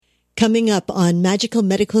Coming up on Magical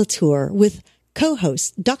Medical Tour with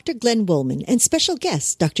co-host Dr. Glenn Woolman and special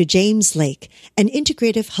guest Dr. James Lake, an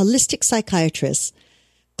integrative holistic psychiatrist.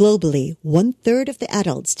 Globally, 1/3 of the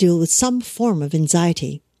adults deal with some form of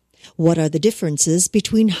anxiety. What are the differences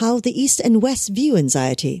between how the East and West view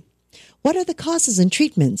anxiety? What are the causes and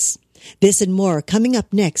treatments? This and more coming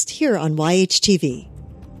up next here on YHTV.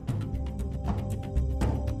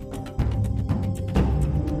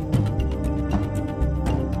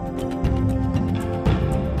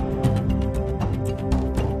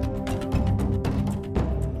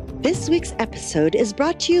 This week's episode is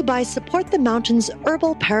brought to you by Support the Mountains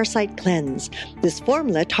Herbal Parasite Cleanse. This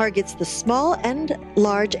formula targets the small and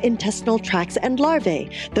large intestinal tracts and larvae,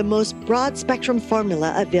 the most broad-spectrum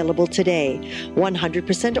formula available today.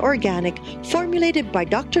 100% organic, formulated by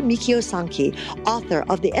Dr. Mikio Sankey, author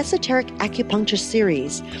of the Esoteric Acupuncture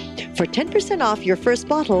series. For 10% off your first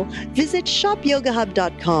bottle, visit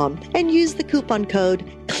shopyogahub.com and use the coupon code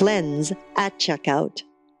CLEANSE at checkout.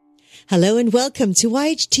 Hello and welcome to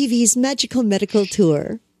YHTV's Magical Medical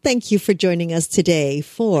Tour. Thank you for joining us today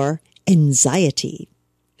for Anxiety.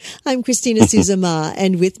 I'm Christina Suzama,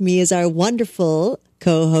 and with me is our wonderful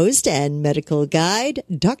co-host and medical guide,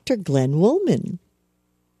 Dr. Glenn Woolman.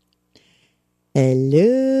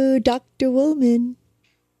 Hello, Dr. Woolman.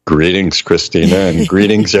 Greetings, Christina, and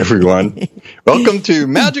greetings, everyone. Welcome to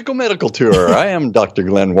Magical Medical Tour. I am Dr.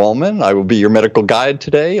 Glenn Woolman. I will be your medical guide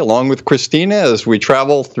today, along with Christina, as we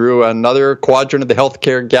travel through another quadrant of the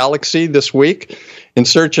healthcare galaxy this week in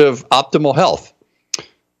search of optimal health.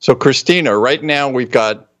 So, Christina, right now we've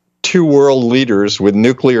got two world leaders with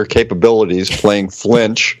nuclear capabilities playing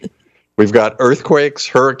flinch. We've got earthquakes,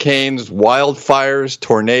 hurricanes, wildfires,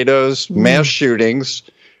 tornadoes, mass shootings,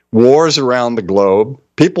 wars around the globe,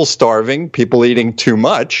 people starving, people eating too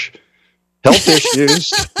much, health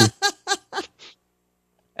issues,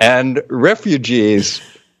 and refugees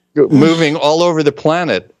moving all over the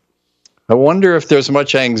planet. I wonder if there's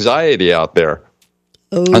much anxiety out there.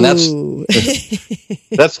 Oh. And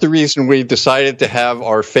that's the reason we decided to have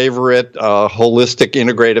our favorite holistic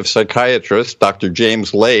integrative psychiatrist, Dr.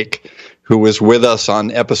 James Lake, who was with us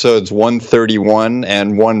on episodes 131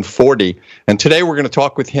 and 140. And today we're going to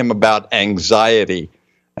talk with him about anxiety.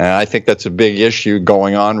 I think that's a big issue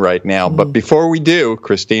going on right now. But before we do,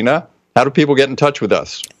 Christina, how do people get in touch with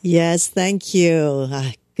us? Yes, thank you.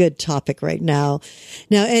 Good topic right now.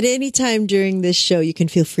 Now, at any time during this show, you can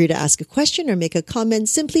feel free to ask a question or make a comment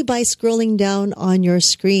simply by scrolling down on your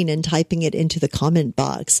screen and typing it into the comment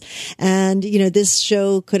box. And, you know, this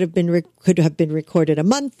show could have been recorded a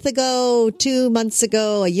month ago, 2 months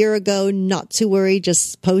ago, a year ago. Not to worry.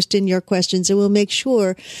 Just post in your questions and we'll make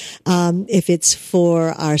sure, if it's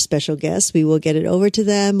for our special guests, we will get it over to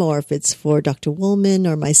them, or if it's for Dr. Woolman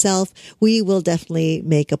or myself, we will definitely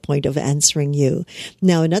make a point of answering you.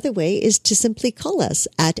 Now, another way is to simply call us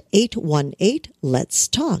at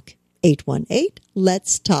 818-LETS-TALK.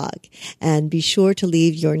 818-LETS-TALK. And be sure to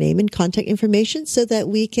leave your name and contact information so that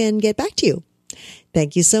we can get back to you.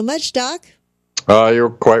 Thank you so much, Doc. You're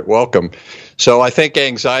quite welcome. So I think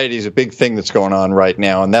anxiety is a big thing that's going on right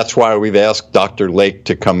now, and that's why we've asked Dr. Lake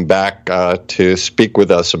to come back to speak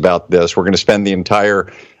with us about this. We're going to spend the entire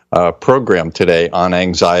program today on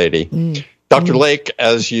anxiety. Dr. Lake,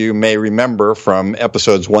 as you may remember from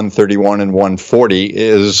episodes 131 and 140,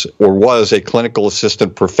 was a clinical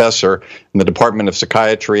assistant professor in the Department of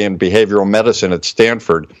Psychiatry and Behavioral Medicine at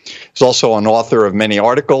Stanford. He's also an author of many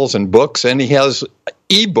articles and books, and he has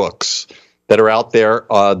ebooks that are out there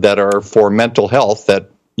that are for mental health that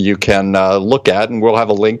you can look at, and we'll have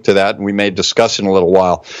a link to that, and we may discuss in a little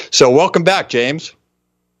while. So welcome back, James.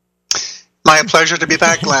 My pleasure to be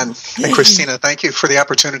back, Glenn. And Christina, thank you for the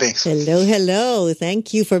opportunity. Hello, hello.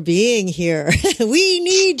 Thank you for being here. We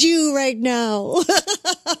need you right now.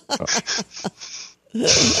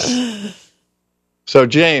 So,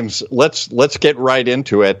 James, let's get right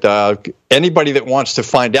into it. Anybody that wants to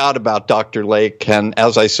find out about Dr. Lake can,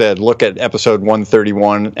 as I said, look at episode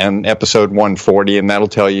 131 and episode 140, and that'll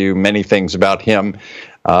tell you many things about him.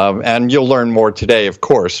 And you'll learn more today, of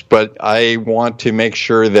course, but I want to make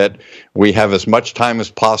sure that we have as much time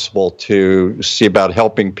as possible to see about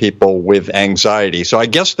helping people with anxiety. So I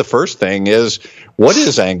guess the first thing is, what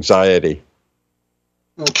is anxiety?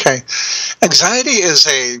 Okay. Anxiety is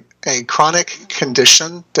a chronic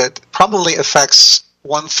condition that probably affects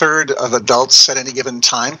 1/3 of adults at any given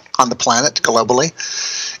time on the planet globally.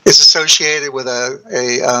 It's associated with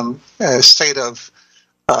a state of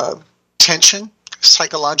tension,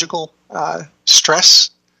 psychological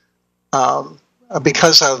stress,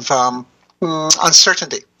 because of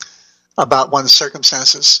uncertainty about one's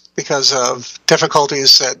circumstances because of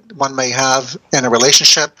difficulties that one may have in a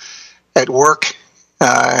relationship, at work,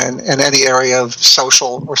 and in any area of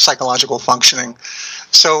social or psychological functioning.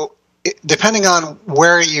 So depending on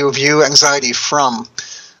where you view anxiety from,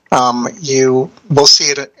 you will see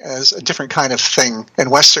it as a different kind of thing. In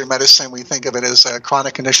Western medicine, we think of it as a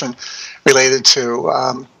chronic condition related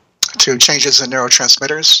to changes in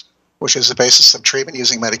neurotransmitters, which is the basis of treatment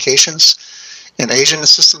using medications. In Asian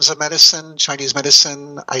systems of medicine, Chinese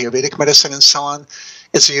medicine, Ayurvedic medicine, and so on,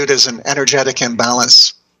 it's viewed as an energetic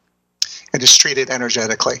imbalance and is treated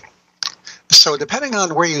energetically. So depending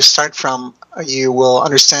on where you start from, you will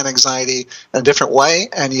understand anxiety in a different way,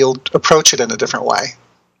 and you'll approach it in a different way.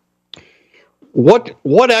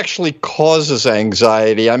 What actually causes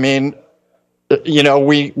anxiety? I mean, you know,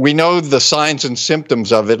 we know the signs and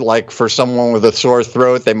symptoms of it, like for someone with a sore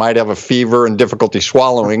throat, they might have a fever and difficulty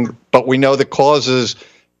swallowing, but we know the causes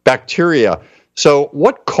bacteria. So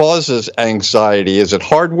what causes anxiety? Is it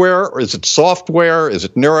hardware, or is it software? Is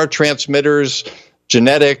it neurotransmitters,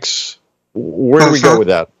 genetics? Where do we go with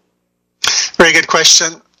that? Very good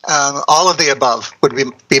question. All of the above would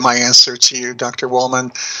be my answer to you, Dr.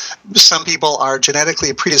 Woolman. Some people are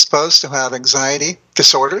genetically predisposed to have anxiety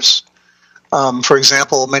disorders. For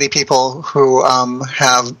example, many people who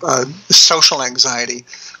have social anxiety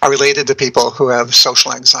are related to people who have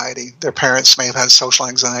social anxiety. Their parents may have had social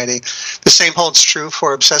anxiety. The same holds true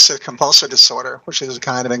for obsessive compulsive disorder, which is a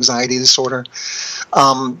kind of anxiety disorder.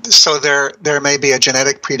 So there may be a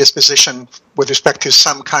genetic predisposition with respect to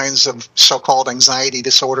some kinds of so-called anxiety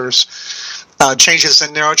disorders. Changes in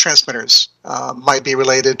neurotransmitters might be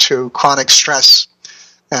related to chronic stress.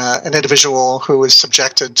 An individual who is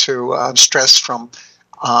subjected to stress from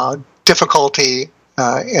difficulty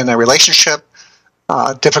in a relationship,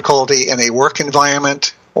 difficulty in a work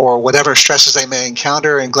environment, or whatever stresses they may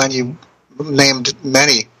encounter. And Glenn, you named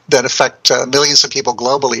many that affect millions of people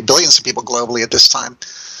globally, billions of people globally at this time.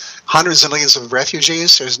 Hundreds of millions of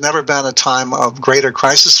refugees. There's never been a time of greater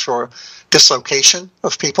crisis for dislocation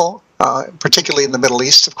of people, particularly in the Middle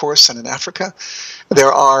East, of course, and in Africa.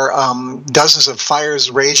 There are dozens of fires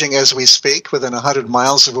raging as we speak within 100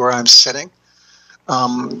 miles of where I'm sitting.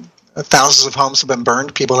 Thousands of homes have been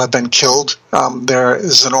burned. People have been killed. There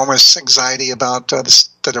is enormous anxiety about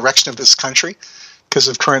the direction of this country because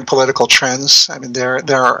of current political trends. I mean, there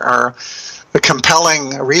are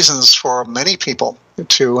compelling reasons for many people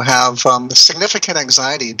to have significant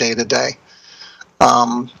anxiety day to day.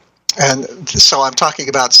 And so I'm talking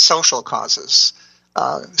about social causes,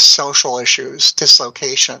 social issues,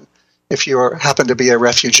 dislocation, if you happen to be a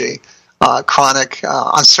refugee, chronic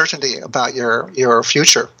uncertainty about your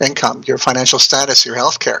future income, your financial status, your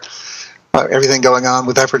health care, everything going on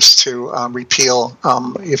with efforts to repeal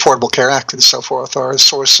the Affordable Care Act and so forth are a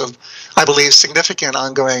source of, I believe, significant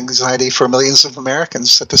ongoing anxiety for millions of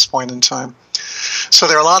Americans at this point in time. So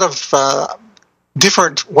there are a lot of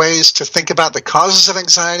different ways to think about the causes of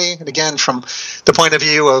anxiety. And again, from the point of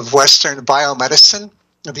view of Western biomedicine,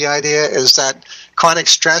 the idea is that chronic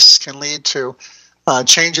stress can lead to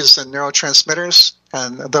changes in neurotransmitters,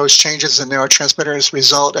 and those changes in neurotransmitters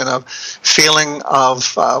result in a feeling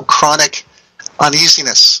of chronic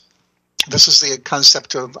uneasiness. This is the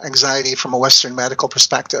concept of anxiety from a Western medical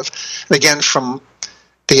perspective. And again, from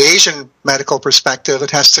the Asian medical perspective,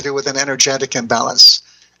 it has to do with an energetic imbalance.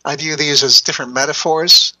 I view these as different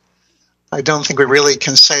metaphors. I don't think we really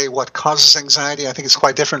can say what causes anxiety. I think it's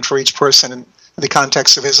quite different for each person in the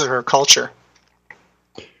context of his or her culture.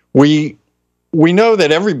 We know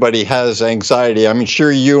that everybody has anxiety. I mean,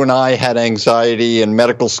 sure, you and I had anxiety in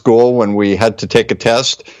medical school when we had to take a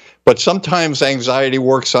test, but sometimes anxiety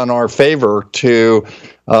works on our favor to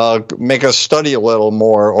make us study a little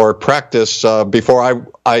more or practice. Before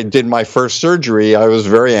I did my first surgery, I was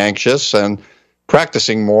very anxious, and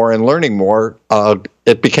practicing more and learning more,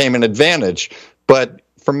 it became an advantage. But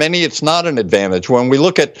for many, it's not an advantage. When we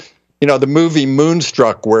look at, the movie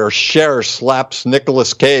Moonstruck, where Cher slaps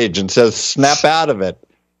Nicolas Cage and says, "Snap out of it,"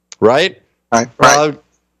 right? Right.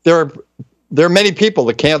 There are many people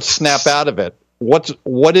that can't snap out of it.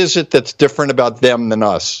 What is it that's different about them than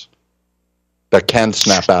us that can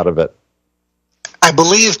snap out of it? I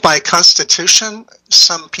believe by constitution,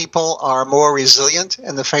 some people are more resilient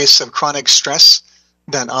in the face of chronic stress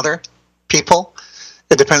than other people.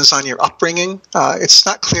 It depends on your upbringing. It's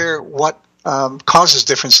not clear what causes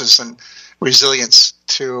differences in resilience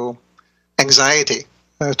to anxiety,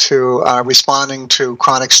 to responding to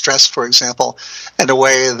chronic stress, for example, in a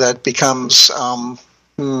way that becomes, I'm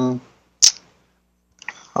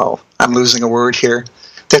losing a word here,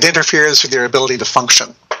 that interferes with your ability to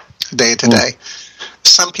function day to day.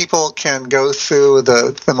 Some people can go through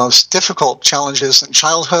the most difficult challenges in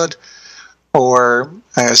childhood or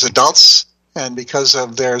as adults, and because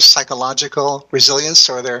of their psychological resilience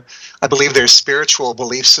or their spiritual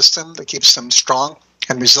belief system that keeps them strong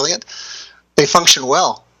and resilient, they function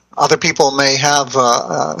well. Other people may have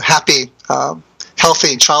a happy,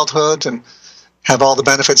 healthy childhood and have all the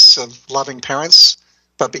benefits of loving parents,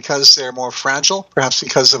 but because they're more fragile, perhaps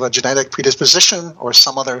because of a genetic predisposition or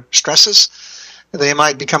some other stresses, they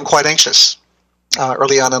might become quite anxious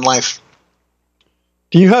early on in life.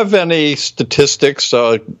 Do you have any statistics,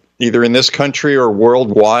 either in this country or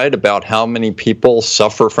worldwide, about how many people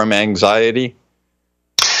suffer from anxiety?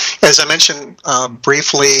 As I mentioned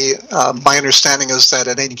briefly, my understanding is that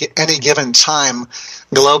at any given time,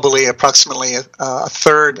 globally, approximately a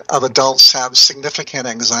third of adults have significant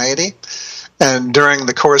anxiety. And during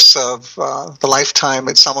the course of the lifetime,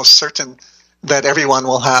 it's almost certain that everyone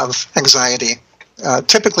will have anxiety.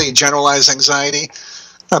 Typically generalized anxiety,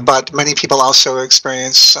 but many people also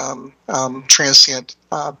experience transient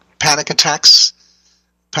panic attacks.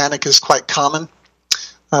 Panic is quite common.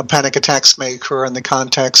 Panic attacks may occur in the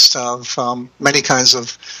context of many kinds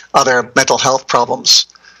of other mental health problems.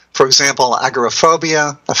 For example,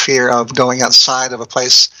 agoraphobia, a fear of going outside of a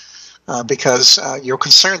place because you're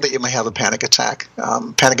concerned that you may have a panic attack.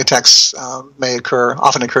 Panic attacks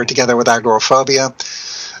often occur together with agoraphobia.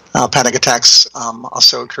 Panic attacks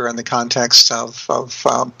also occur in the context of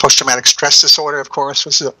post-traumatic stress disorder, of course,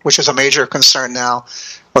 which is a major concern now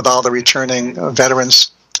with all the returning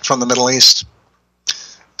veterans from the Middle East.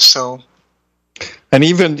 And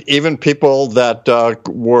even people that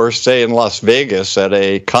were, say, in Las Vegas at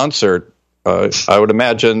a concert, I would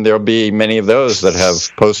imagine there'll be many of those that have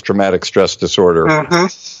post-traumatic stress disorder.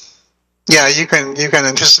 Mm-hmm. Yeah, you can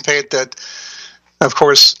anticipate that. Of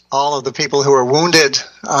course, all of the people who were wounded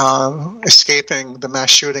escaping the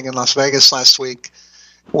mass shooting in Las Vegas last week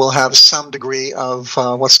will have some degree of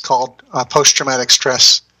what's called post-traumatic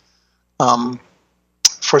stress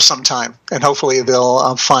for some time, and hopefully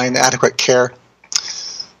they'll find adequate care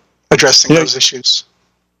addressing those issues.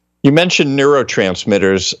 You mentioned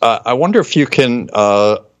neurotransmitters. I wonder if you can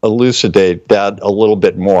elucidate that a little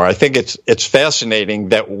bit more. I think it's fascinating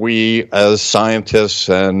that we, as scientists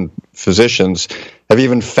and physicians, have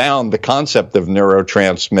even found the concept of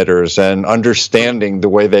neurotransmitters and understanding the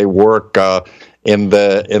way they work in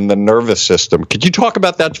the nervous system. Could you talk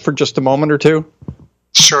about that for just a moment or two?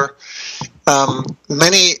 Sure.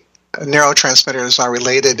 Many neurotransmitters are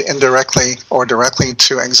related indirectly or directly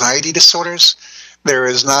to anxiety disorders. There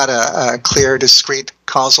is not a clear, discrete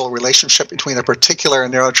causal relationship between a particular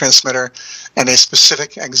neurotransmitter and a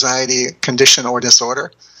specific anxiety condition or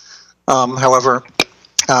disorder. However,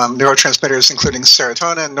 neurotransmitters including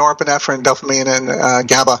serotonin, norepinephrine, dopamine, and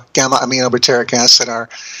gamma aminobutyric acid are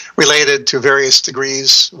related to various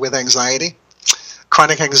degrees with anxiety.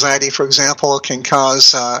 Chronic anxiety, for example, can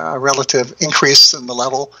cause a relative increase in the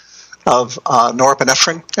level of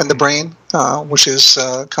norepinephrine in the brain, which is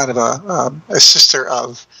kind of a sister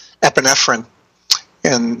of epinephrine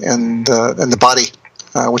in the body,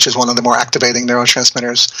 which is one of the more activating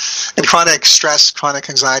neurotransmitters. And chronic stress, chronic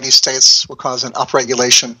anxiety states will cause an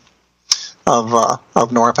upregulation of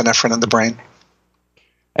norepinephrine in the brain.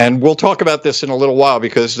 And we'll talk about this in a little while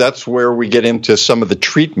because that's where we get into some of the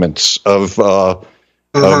treatments of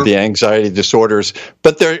the anxiety disorders.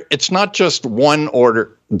 But it's not just one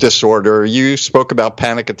disorder. You spoke about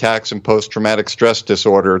panic attacks and post-traumatic stress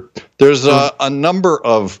disorder. There's a number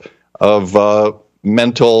of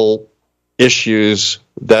mental issues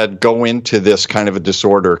that go into this kind of a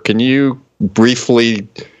disorder. Can you briefly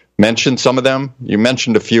mention some of them? You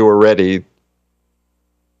mentioned a few already.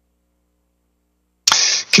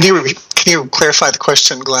 Can you clarify the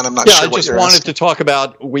question, Glenn? I'm not sure what you're asking. I just wanted to talk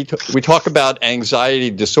about, we talk about anxiety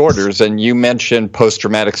disorders, and you mentioned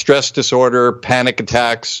post-traumatic stress disorder, panic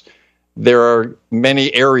attacks. There are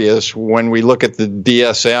many areas when we look at the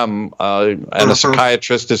DSM and a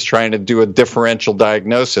psychiatrist is trying to do a differential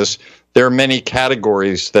diagnosis. There are many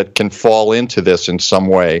categories that can fall into this in some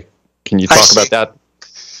way. Can you talk about that?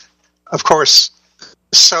 Of course.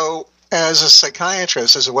 So as a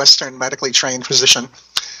psychiatrist, as a Western medically trained physician,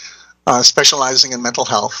 specializing in mental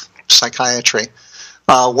health, psychiatry,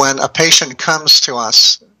 when a patient comes to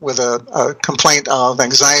us with a complaint of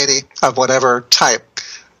anxiety of whatever type,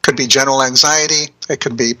 it could be general anxiety, it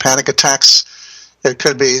could be panic attacks, it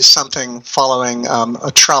could be something following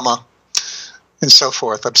a trauma, and so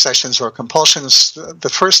forth, obsessions or compulsions. The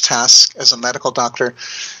first task as a medical doctor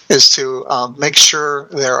is to make sure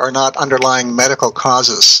there are not underlying medical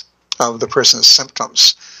causes of the person's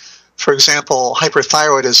symptoms. For example,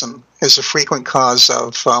 hyperthyroidism is a frequent cause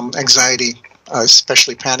of anxiety,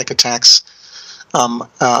 especially panic attacks.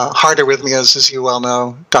 Heart arrhythmias, as you well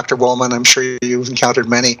know, Dr. Woolman, I'm sure you've encountered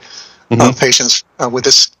many patients with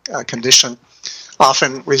this condition,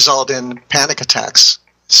 often result in panic attacks.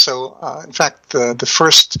 So, in fact, the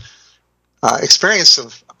first experience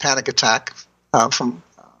of a panic attack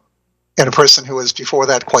in a person who was before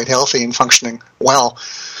that quite healthy and functioning well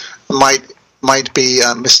might be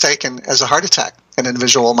mistaken as a heart attack. An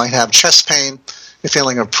individual might have chest pain, a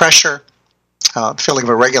feeling of pressure, feeling of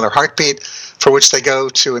irregular heartbeat, for which they go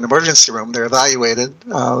to an emergency room. They're evaluated.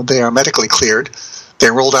 They are medically cleared.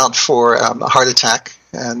 They're ruled out for a heart attack,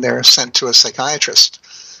 and they're sent to a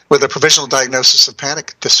psychiatrist with a provisional diagnosis of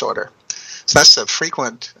panic disorder. So that's a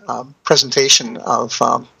frequent presentation of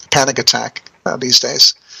panic attack these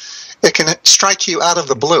days. It can strike you out of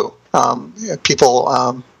the blue. People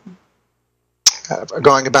are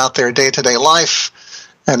going about their day-to-day life,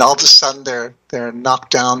 and all of a sudden they're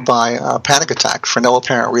knocked down by a panic attack for no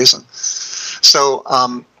apparent reason. So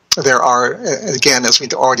there are, again, as we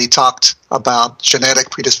already talked about, genetic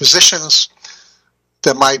predispositions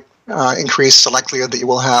that might increase the likelihood that you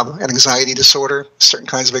will have an anxiety disorder, certain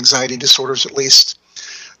kinds of anxiety disorders at least.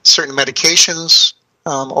 Certain medications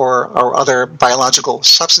or other biological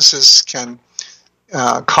substances can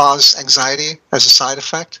cause anxiety as a side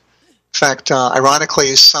effect. In fact,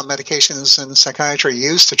 ironically, some medications in psychiatry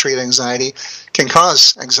used to treat anxiety can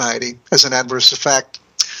cause anxiety as an adverse effect.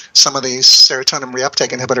 Some of these serotonin reuptake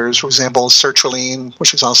inhibitors, for example, sertraline,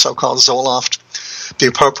 which is also called Zoloft,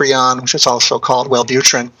 bupropion, which is also called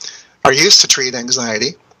Wellbutrin, are used to treat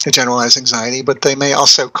anxiety, to generalize anxiety, but they may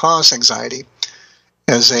also cause anxiety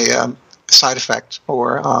as a side effect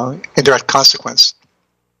or indirect consequence.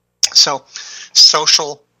 So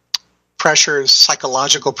social pressures,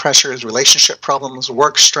 psychological pressures, relationship problems,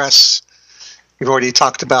 work stress. We've already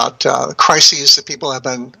talked about crises that people have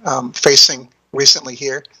been facing recently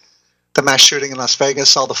here. The mass shooting in Las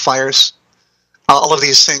Vegas, all the fires. All of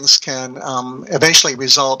these things can eventually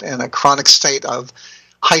result in a chronic state of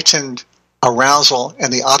heightened arousal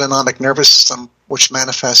in the autonomic nervous system, which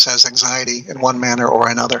manifests as anxiety in one manner or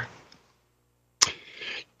another.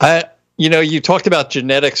 You talked about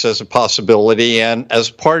genetics as a possibility, and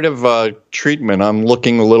as part of treatment, I'm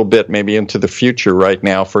looking a little bit maybe into the future right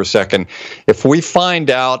now for a second. If we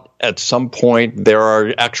find out at some point there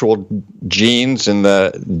are actual genes in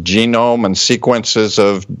the genome and sequences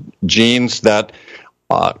of genes that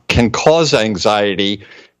can cause anxiety,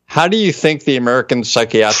 how do you think the American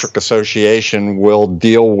Psychiatric Association will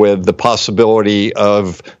deal with the possibility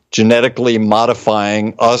of genetically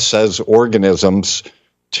modifying us as organisms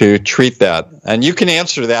to treat that? And you can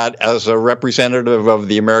answer that as a representative of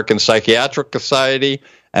the American Psychiatric Society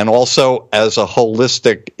and also as a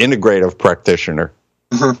holistic integrative practitioner.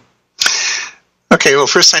 Mm-hmm. Okay, well,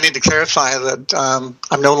 first I need to clarify that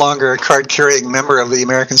I'm no longer a card-carrying member of the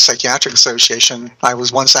American Psychiatric Association. I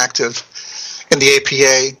was once active in the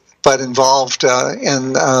APA, but involved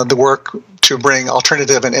in the work to bring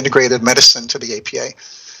alternative and integrative medicine to the APA.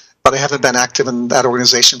 But I haven't been active in that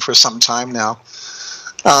organization for some time now.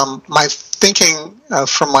 My thinking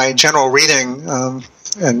from my general reading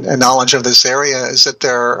and knowledge of this area is that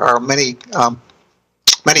there are many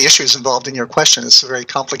issues involved in your question. It's a very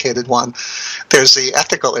complicated one. There's the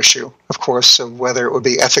ethical issue, of course, of whether it would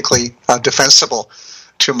be ethically defensible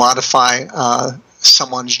to modify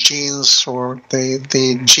someone's genes or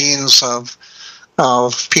the genes of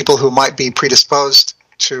people who might be predisposed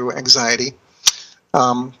to anxiety,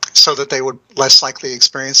 so that they would less likely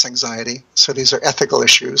experience anxiety. So these are ethical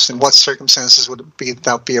issues. In what circumstances would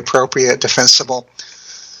that be appropriate, defensible,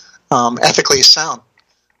 ethically sound?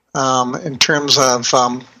 In terms of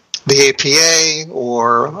the APA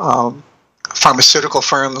or pharmaceutical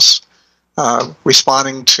firms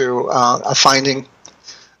responding to a finding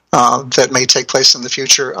that may take place in the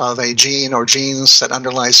future of a gene or genes that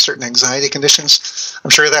underlies certain anxiety conditions,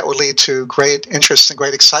 I'm sure that would lead to great interest and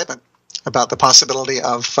great excitement about the possibility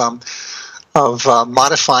of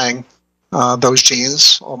modifying those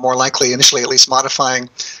genes, or more likely, initially at least, modifying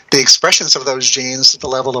the expressions of those genes at the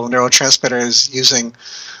level of neurotransmitters using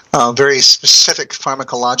very specific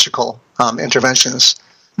pharmacological interventions.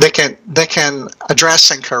 They can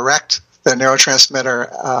address and correct the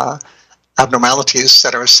neurotransmitter abnormalities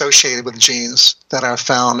that are associated with genes that are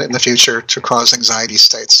found in the future to cause anxiety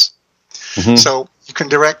states. Mm-hmm. So you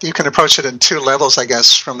can approach it in two levels, I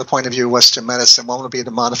guess, from the point of view of Western medicine. One would be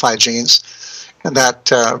to modify genes, and that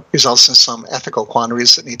results in some ethical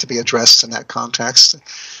quandaries that need to be addressed in that context.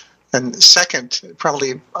 And second,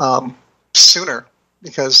 probably sooner,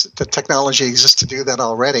 because the technology exists to do that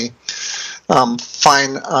already,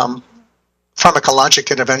 find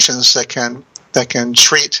pharmacologic interventions that can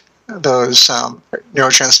treat those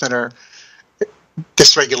neurotransmitter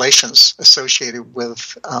dysregulations associated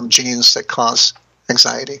with genes that cause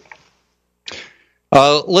anxiety.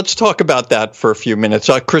 Let's talk about that for a few minutes.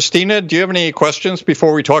 Christina, do you have any questions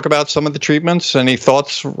before we talk about some of the treatments? Any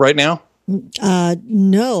thoughts right now?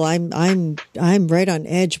 No, I'm right on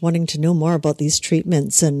edge, wanting to know more about these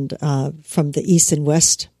treatments and from the East and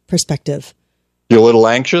West perspective. You're a little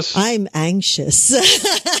anxious? I'm anxious.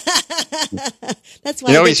 That's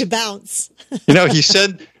why I get to bounce. He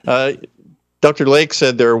said, Dr. Lake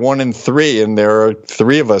said there are 1 in 3, and there are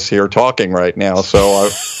 3 of us here talking right now. So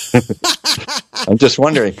I'm just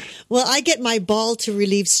wondering. Well, I get my ball to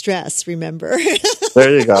relieve stress, remember?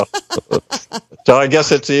 There you go. So I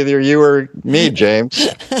guess it's either you or me, James.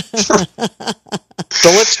 So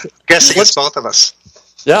guessing it's both of us.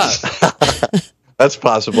 Yeah. That's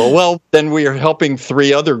possible. Well, then we are helping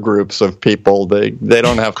 3 other groups of people. They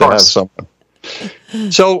don't have to have someone.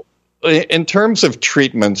 So in terms of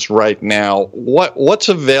treatments right now, what's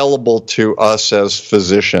available to us as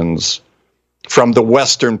physicians from the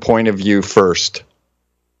Western point of view first?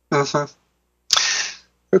 Mm-hmm.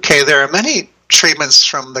 Okay, there are many treatments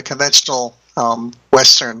from the conventional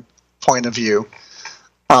Western point of view.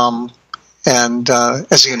 And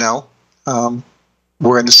as you know,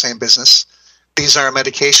 we're in the same business. These are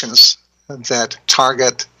medications that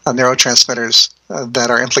target neurotransmitters that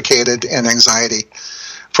are implicated in anxiety.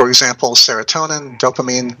 For example, serotonin,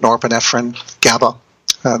 dopamine, norepinephrine, GABA.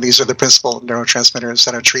 These are the principal neurotransmitters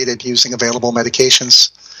that are treated using available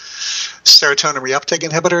medications. Serotonin reuptake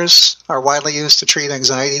inhibitors are widely used to treat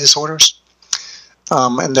anxiety disorders,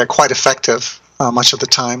 and they're quite effective much of the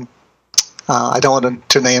time. I don't want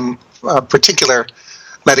to name particular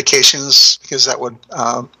medications because that would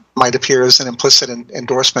might appear as an implicit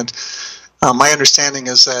endorsement. My understanding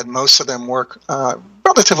is that most of them work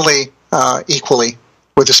relatively equally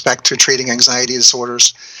with respect to treating anxiety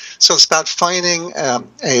disorders. So it's about finding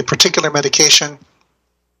a particular medication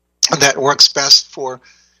that works best for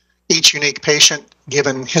each unique patient,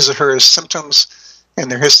 given his or her symptoms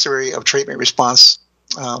and their history of treatment response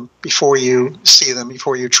before you see them,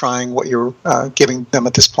 before you're trying what you're giving them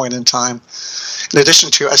at this point in time. In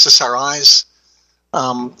addition to SSRIs,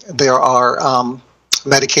 there are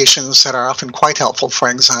medications that are often quite helpful for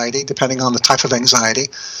anxiety, depending on the type of anxiety.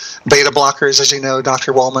 Beta blockers, as you know,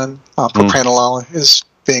 Dr. Wollman, propranolol is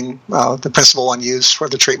being the principal one used for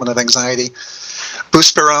the treatment of anxiety.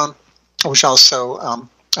 Buspirone, which also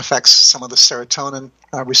affects some of the serotonin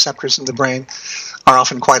receptors in the brain, are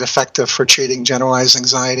often quite effective for treating generalized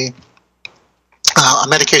anxiety. A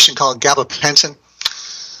medication called gabapentin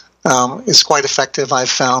is quite effective, I've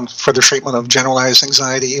found, for the treatment of generalized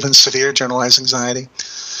anxiety, even severe generalized anxiety.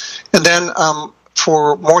 And then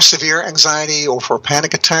for more severe anxiety or for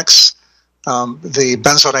panic attacks, the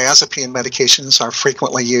benzodiazepine medications are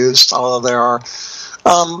frequently used, although there are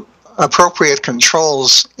appropriate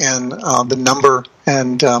controls in the number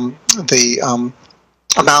and the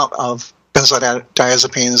amount of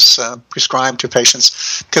benzodiazepines prescribed to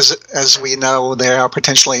patients, because as we know, they are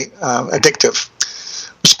potentially addictive,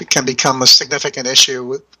 which can become a significant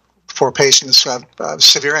issue for patients who have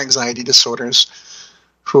severe anxiety disorders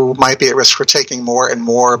who might be at risk for taking more and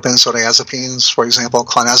more benzodiazepines, for example,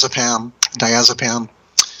 clonazepam, diazepam,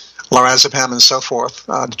 lorazepam, and so forth,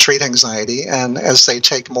 to treat anxiety. And as they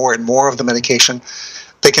take more and more of the medication,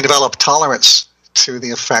 they can develop tolerance to the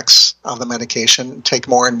effects of the medication, take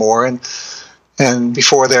more and more, and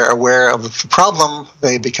before they're aware of the problem,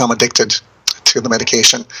 they become addicted to the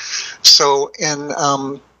medication. So in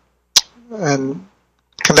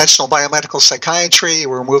conventional biomedical psychiatry,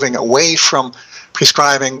 we're moving away from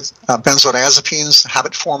prescribing benzodiazepines,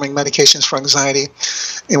 habit-forming medications for anxiety,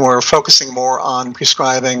 and we're focusing more on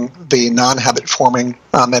prescribing the non-habit-forming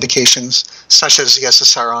medications, such as the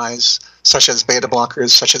SSRIs, such as beta blockers,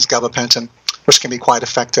 such as gabapentin, which can be quite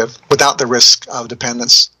effective without the risk of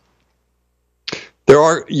dependence.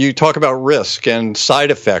 You talk about risk and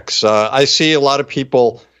side effects. I see a lot of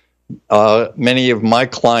people, many of my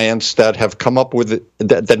clients that have come up with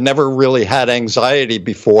that never really had anxiety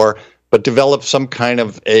before, but developed some kind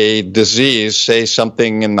of a disease, say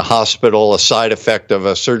something in the hospital, a side effect of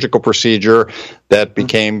a surgical procedure that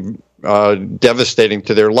became devastating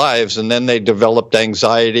to their lives, and then they developed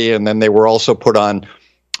anxiety, and then they were also put on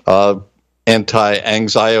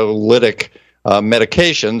anti-anxiolytic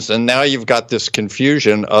medications, and now you've got this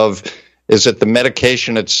confusion of, is it the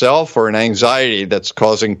medication itself or an anxiety that's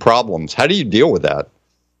causing problems? How do you deal with that?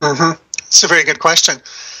 Mm-hmm. It's a very good question.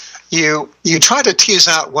 you try to tease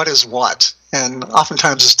out what is what, and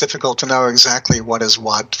oftentimes it's difficult to know exactly what is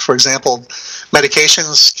what. For example,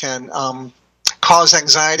 medications can cause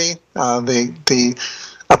anxiety. The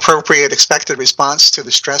appropriate expected response to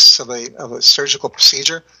the stress of a surgical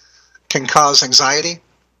procedure can cause anxiety,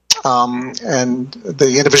 and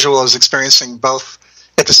the individual is experiencing both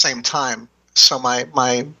at the same time. So my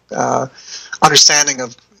understanding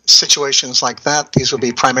of situations like that, these would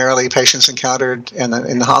be primarily patients encountered in the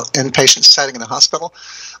inpatient setting in the hospital,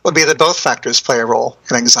 would be that both factors play a role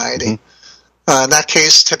in anxiety. In that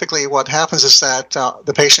case, typically what happens is that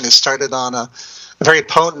the patient is started on a very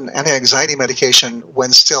potent anti-anxiety medication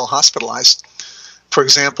when still hospitalized. For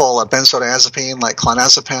example, a benzodiazepine like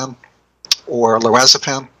clonazepam or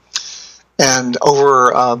lorazepam. And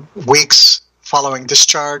over weeks following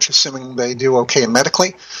discharge, assuming they do okay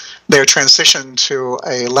medically, they're transitioned to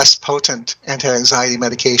a less potent anti-anxiety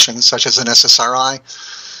medication, such as an SSRI,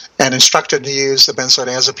 and instructed to use the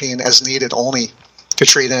benzodiazepine as needed only to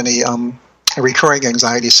treat any recurring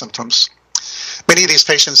anxiety symptoms. Many of these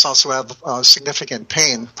patients also have significant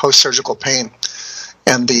pain, post-surgical pain,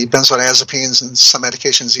 and the benzodiazepines and some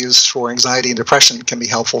medications used for anxiety and depression can be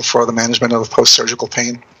helpful for the management of post-surgical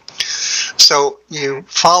pain. So you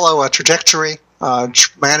follow a trajectory,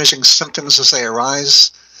 managing symptoms as they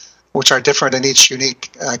arise, which are different in each unique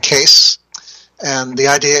case. And the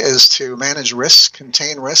idea is to manage risk,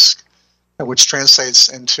 contain risk, which translates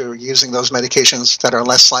into using those medications that are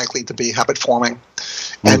less likely to be habit-forming,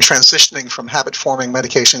 and transitioning from habit-forming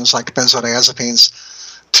medications like benzodiazepines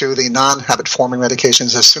to the non-habit-forming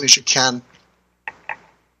medications as soon as you can.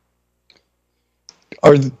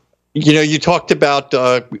 You talked about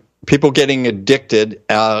people getting addicted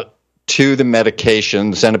to the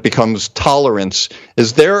medications, and it becomes tolerance.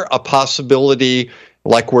 Is there a possibility,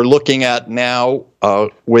 like we're looking at now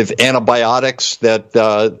with antibiotics, that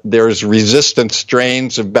there's resistant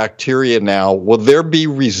strains of bacteria now? Will there be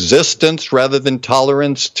resistance rather than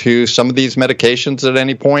tolerance to some of these medications at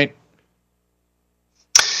any point?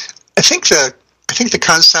 I think the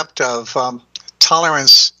concept of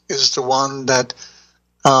tolerance is the one that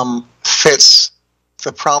fits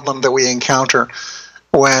the problem that we encounter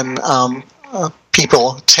when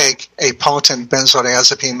people take a potent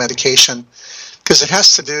benzodiazepine medication, because it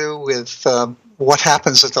has to do with what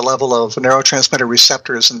happens at the level of neurotransmitter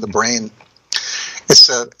receptors in the brain.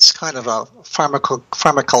 It's kind of a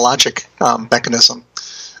pharmacologic mechanism.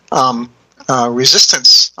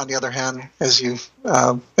 Resistance, on the other hand, as you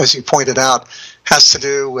pointed out, has to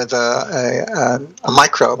do with a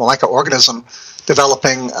microbe, a microorganism,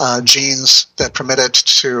 developing genes that permit it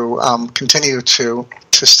to continue to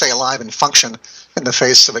stay alive and function in the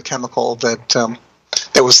face of a chemical that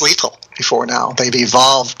was lethal before now. They've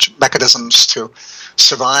evolved mechanisms to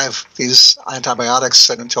survive these antibiotics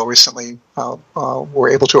that until recently were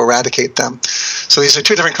able to eradicate them. So these are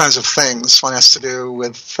two different kinds of things. One has to do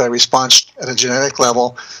with a response at a genetic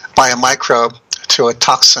level by a microbe to a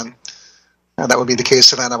toxin, and that would be the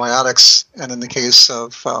case of antibiotics. And in the case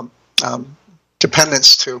of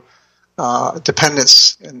dependence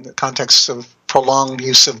in the context of prolonged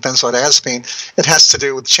use of benzodiazepine, it has to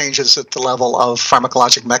do with changes at the level of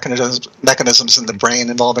pharmacologic mechanisms in the brain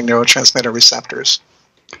involving neurotransmitter receptors.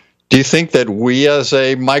 Do you think that we as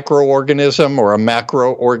a microorganism or a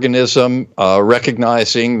macroorganism,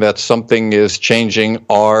 recognizing that something is changing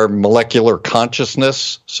our molecular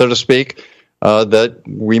consciousness, so to speak, that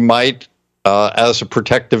we might, as a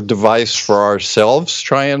protective device for ourselves,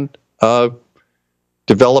 try and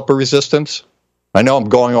develop a resistance? I know I'm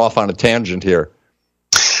going off on a tangent here.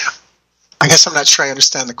 I guess I'm not sure I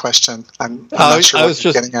understand the question. I'm not sure what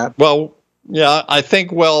you're getting at. Well, yeah, I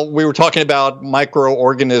think, we were talking about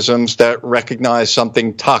microorganisms that recognize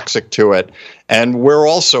something toxic to it. And we're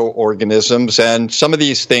also organisms, and some of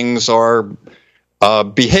these things are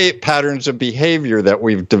patterns of behavior that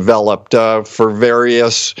we've developed for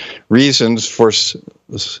various reasons, for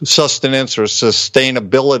sustenance or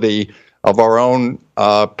sustainability of our own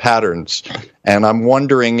patterns. And I'm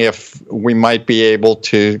wondering if we might be able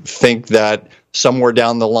to think that somewhere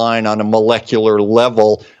down the line on a molecular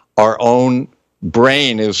level, our own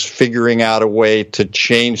brain is figuring out a way to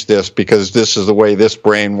change this because this is the way this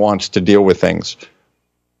brain wants to deal with things.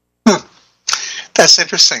 That's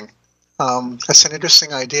interesting. That's an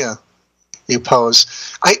interesting idea you pose.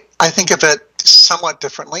 I think of it somewhat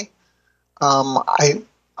differently. I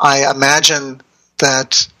imagine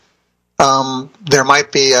that there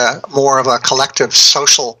might be more of a collective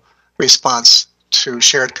social response to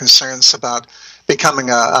shared concerns about becoming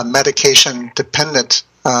a medication-dependent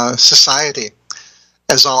society,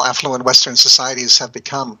 as all affluent Western societies have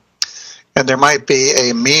become. And there might be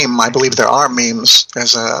a meme. I believe there are memes.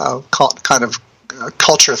 There's a kind of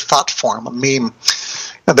culture thought form, a meme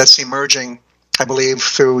that's emerging, I believe,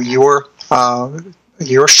 through your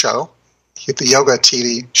show, the Yoga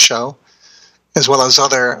TV show, as well as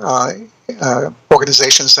other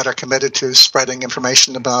organizations that are committed to spreading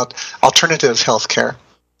information about alternative healthcare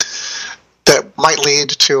that might lead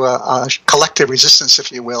to a collective resistance,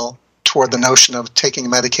 if you will, toward the notion of taking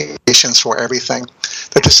medications for everything,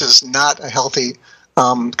 that this is not a healthy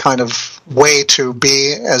kind of way to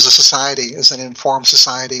be as a society, as an informed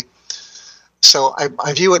society. So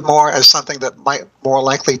I view it more as something that might more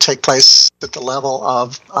likely take place at the level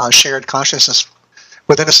of shared consciousness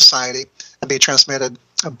within a society and be transmitted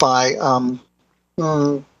by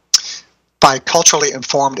culturally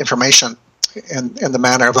informed information in the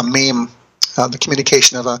manner of a meme, the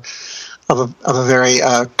communication of a very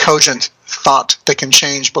cogent thought that can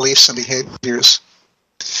change beliefs and behaviors.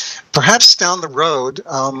 Perhaps down the road,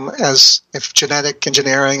 as if genetic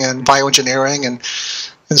engineering and bioengineering and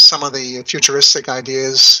some of the futuristic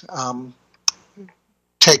ideas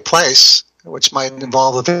take place, which might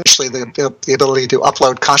involve eventually the ability to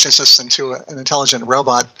upload consciousness into an intelligent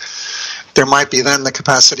robot, there might be then the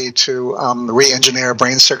capacity to re-engineer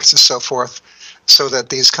brain circuits and so forth, so that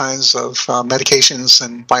these kinds of medications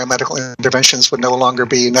and biomedical interventions would no longer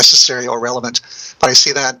be necessary or relevant. But I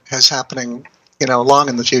see that as happening, long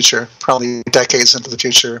in the future, probably decades into the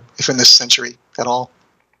future, if in this century at all.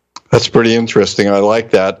 That's pretty interesting. I like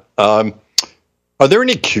that. Are there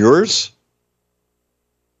any cures?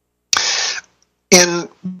 In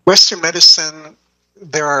Western medicine,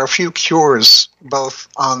 there are a few cures, both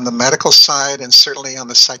on the medical side and certainly on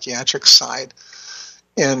the psychiatric side.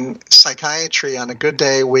 In psychiatry, on a good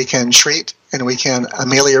day, we can treat and we can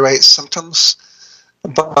ameliorate symptoms,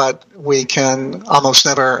 but we can almost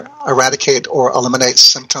never eradicate or eliminate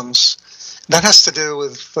symptoms. That has to do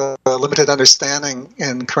with limited understanding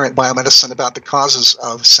in current biomedicine about the causes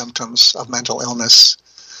of symptoms of mental illness.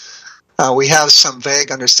 We have some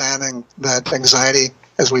vague understanding that anxiety,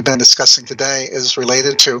 as we've been discussing today, is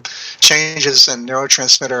related to changes in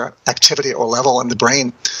neurotransmitter activity or level in the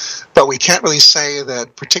brain. But we can't really say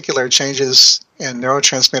that particular changes in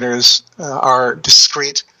neurotransmitters are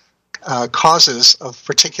discrete causes of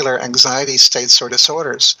particular anxiety states or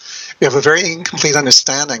disorders. We have a very incomplete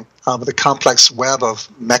understanding of the complex web of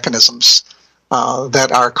mechanisms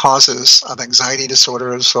that are causes of anxiety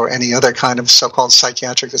disorders or any other kind of so-called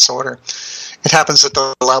psychiatric disorder. It happens at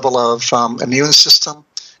the level of immune system.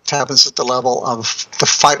 It happens at the level of the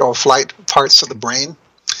fight or flight parts of the brain,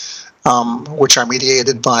 which are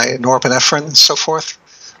mediated by norepinephrine and so forth.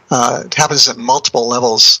 It happens at multiple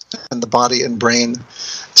levels in the body and brain.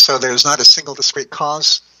 So there's not a single discrete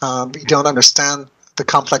cause. We don't understand the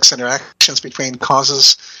complex interactions between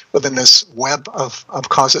causes within this web of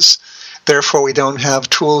causes. Therefore, we don't have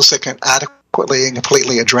tools that can adequately and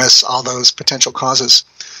completely address all those potential causes.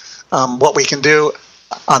 What we can do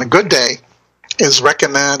on a good day is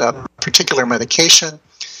recommend a particular medication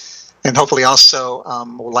and hopefully also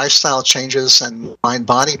lifestyle changes and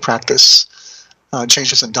mind-body practice,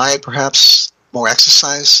 changes in diet perhaps, more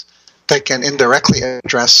exercise, that can indirectly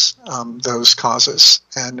address those causes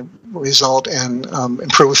and result in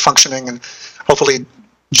improved functioning and hopefully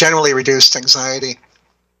generally reduced anxiety.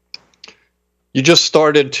 You just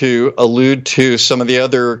started to allude to some of the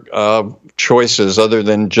other choices other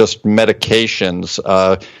than just medications,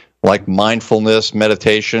 like mindfulness,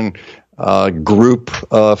 meditation, group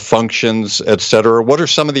functions, etc. What are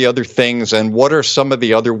some of the other things, and what are some of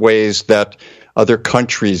the other ways that other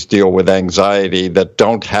countries deal with anxiety that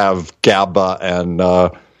don't have GABA and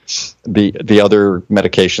the other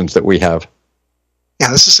medications that we have?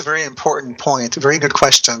 Yeah, this is a very important point. A very good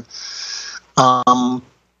question. As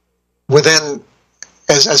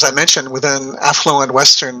I mentioned, within affluent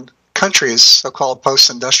Western countries, so-called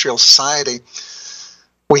post-industrial society,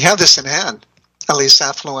 we have this in hand. At least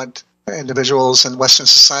affluent individuals in Western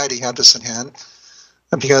society have this in hand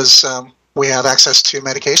because we have access to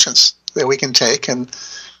medications that we can take, and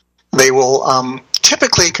they will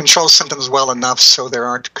typically control symptoms well enough so there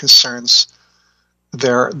aren't concerns.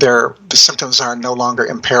 The symptoms are no longer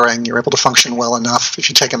impairing. You're able to function well enough if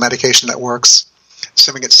you take a medication that works,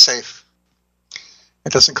 assuming it's safe.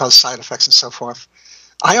 It doesn't cause side effects and so forth.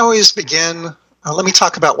 I always begin. Let me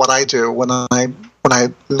talk about what I do when I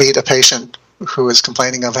meet a patient who is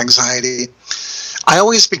complaining of anxiety. I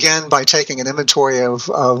always begin by taking an inventory of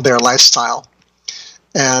their lifestyle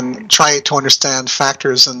and try to understand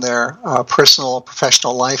factors in their personal,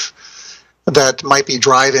 professional life that might be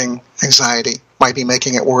driving anxiety, might be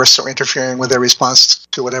making it worse or interfering with their response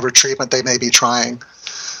to whatever treatment they may be trying.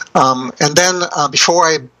 And then before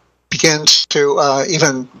I begin to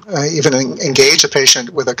even engage a patient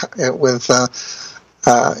with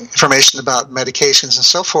information about medications and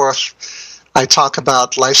so forth, I talk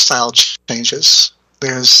about lifestyle changes.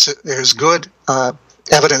 There's good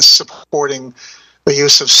evidence supporting the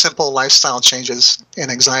use of simple lifestyle changes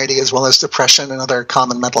in anxiety as well as depression and other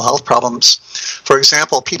common mental health problems. For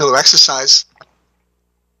example, people who exercise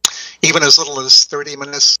even as little as 30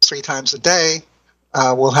 minutes 3 times a day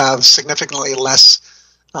will have significantly less.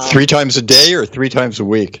 3 times a day or 3 times a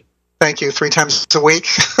week? Thank you. 3 times a week.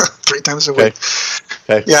 3 times a week.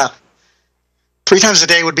 Okay. Yeah. 3 times a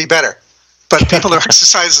day would be better. But people who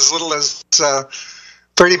exercise as little as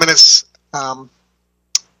 30 minutes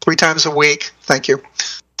 3 times a week, thank you,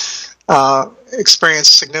 experience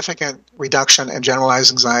significant reduction in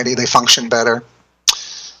generalized anxiety. They function better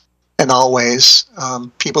in all ways.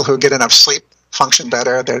 People who get enough sleep function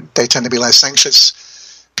better. They tend to be less anxious.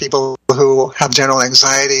 People who have general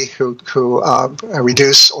anxiety, who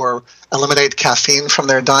reduce or eliminate caffeine from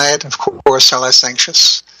their diet, of course, are less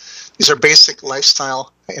anxious. These are basic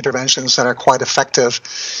lifestyle interventions that are quite effective.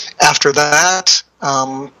 After that,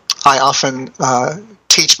 I often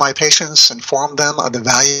teach my patients, inform them of the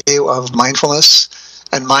value of mindfulness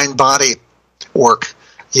and mind-body work,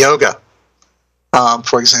 yoga,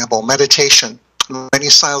 for example, meditation, many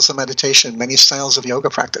styles of meditation, many styles of yoga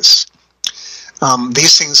practice.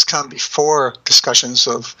 These things come before discussions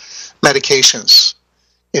of medications.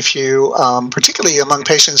 If you, particularly among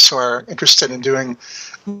patients who are interested in doing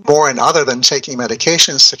more and other than taking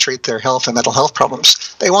medications to treat their health and mental health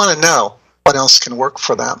problems, they want to know what else can work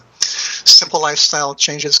for them. Simple lifestyle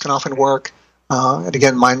changes can often work. And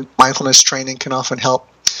again, mindfulness training can often help.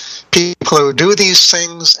 People who do these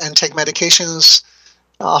things and take medications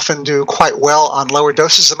often do quite well on lower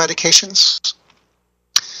doses of medications.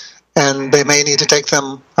 And they may need to take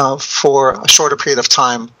them for a shorter period of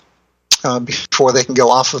time before they can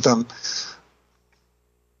go off of them.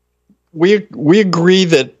 We agree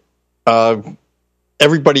that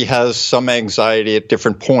everybody has some anxiety at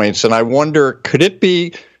different points, and I wonder, could it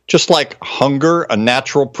be just like hunger, a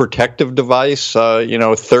natural protective device,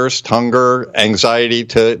 thirst, hunger, anxiety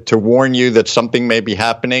to warn you that something may be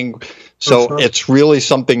happening? So It's really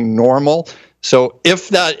something normal. So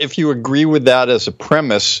if you agree with that as a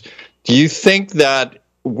premise, do you think that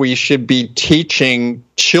we should be teaching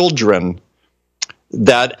children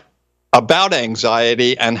about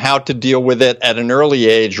anxiety and how to deal with it at an early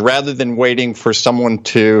age rather than waiting for someone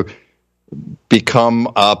to become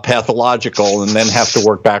pathological and then have to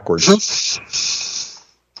work backwards?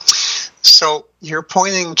 So you're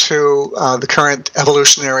pointing to the current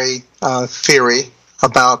evolutionary theory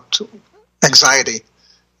about anxiety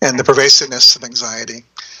and the pervasiveness of anxiety,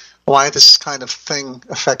 why this kind of thing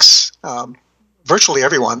affects virtually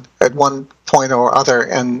everyone at one point or other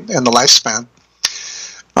in the lifespan.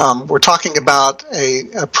 We're talking about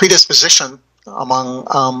a predisposition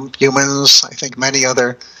among humans, I think many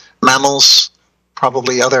other mammals,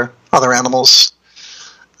 probably other animals,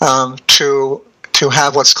 to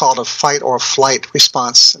have what's called a fight or flight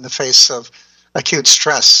response in the face of acute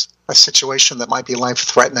stress, a situation that might be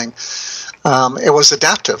life-threatening. It was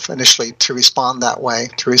adaptive initially to respond that way,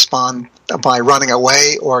 to respond by running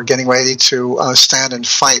away or getting ready to stand and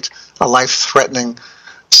fight a life-threatening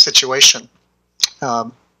situation.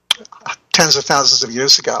 Tens of thousands of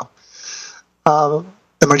years ago.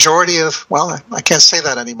 The majority of, I can't say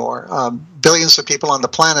that anymore. Billions of people on the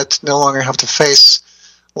planet no longer have to face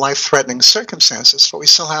life-threatening circumstances, but we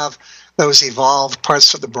still have those evolved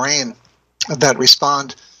parts of the brain that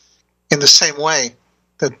respond in the same way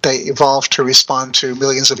that they evolved to respond to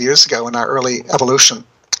millions of years ago in our early evolution.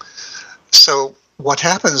 So what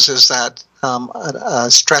happens is that a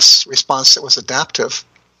stress response that was adaptive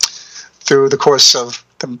through the course of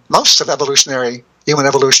most of human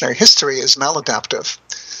evolutionary history is maladaptive.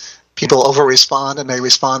 People over-respond and they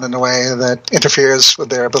respond in a way that interferes with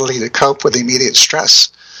their ability to cope with immediate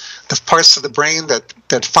stress. The parts of the brain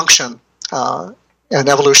that function in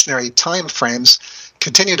evolutionary time frames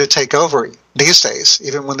continue to take over these days,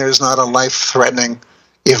 even when there's not a life-threatening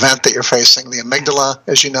event that you're facing. The amygdala,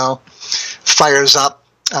 as you know, fires up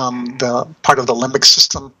the part of the limbic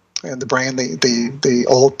system in the brain, the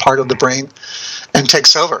old part of the brain, and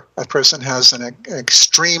takes over. A person has an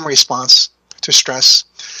extreme response to stress.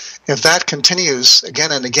 If that continues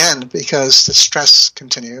again and again, because the stress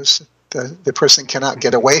continues, the person cannot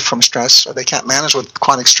get away from stress, or they can't manage with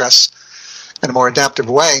chronic stress in a more adaptive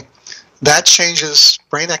way, that changes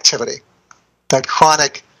brain activity. That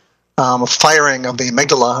chronic firing of the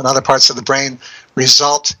amygdala and other parts of the brain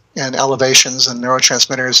result in elevations in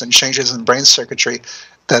neurotransmitters and changes in brain circuitry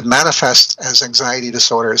that manifest as anxiety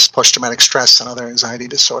disorders, post-traumatic stress and other anxiety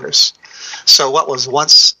disorders. So what was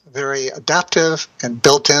once very adaptive and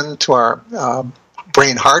built into our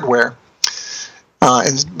brain hardware,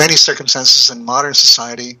 in many circumstances in modern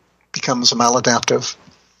society, becomes maladaptive.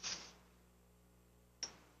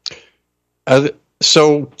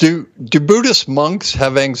 So do Buddhist monks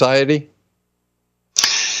have anxiety?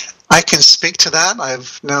 I can speak to that.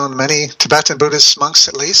 I've known many Tibetan Buddhist monks,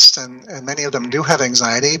 at least, and many of them do have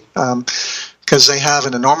anxiety because they have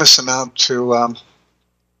an enormous amount to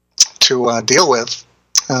deal with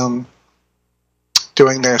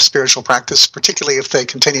doing their spiritual practice, particularly if they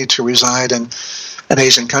continue to reside in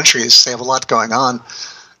Asian countries. They have a lot going on.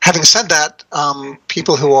 Having said that,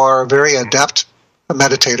 people who are very adept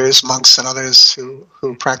meditators, monks and others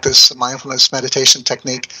who practice mindfulness meditation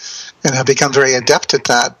technique and have become very adept at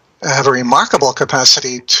that, have a remarkable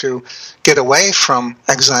capacity to get away from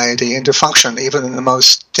anxiety and to function even in the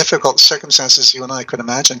most difficult circumstances you and I could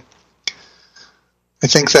imagine. I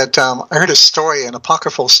think that I heard a story, an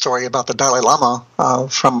apocryphal story about the Dalai Lama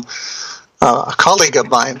from a colleague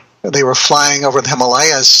of mine. They were flying over the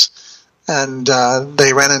Himalayas and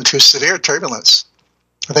they ran into severe turbulence.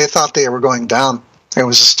 They thought they were going down. There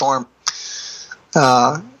was a storm,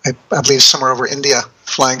 I believe somewhere over India,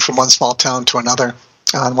 flying from one small town to another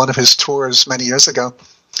on one of his tours many years ago.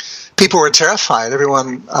 People were terrified.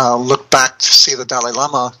 Everyone looked back to see the Dalai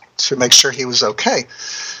Lama to make sure he was okay.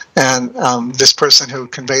 And this person who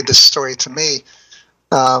conveyed this story to me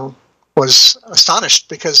was astonished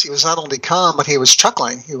because he was not only calm, but he was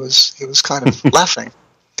chuckling. He was kind of laughing.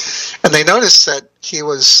 And they noticed that he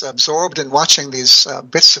was absorbed in watching these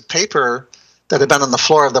bits of paper that had been on the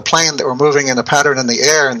floor of the plane that were moving in a pattern in the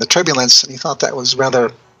air and the turbulence, and he thought that was rather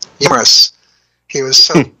humorous. He was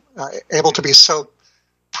so able to be so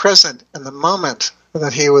present in the moment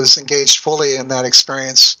that he was engaged fully in that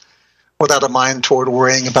experience without a mind toward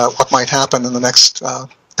worrying about what might happen in the next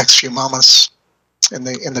few moments in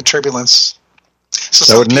the turbulence.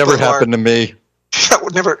 So that would never happen to me. That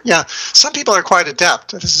would never, yeah. Some people are quite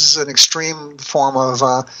adept. This is an extreme form of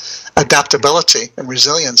adaptability and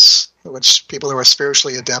resilience, which people who are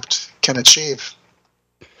spiritually adept can achieve.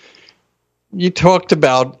 You talked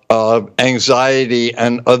about anxiety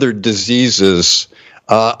and other diseases.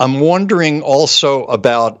 I'm wondering also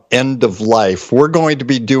about end of life. We're going to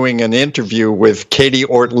be doing an interview with Katie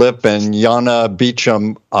Ortlip and Jana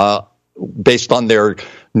Beecham based on their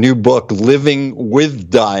new book, Living with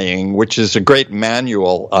Dying, which is a great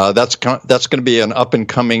manual. That's going to be an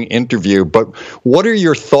up-and-coming interview. But what are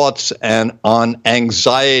your thoughts on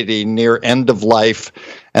anxiety near end of life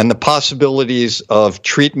and the possibilities of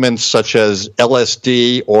treatments such as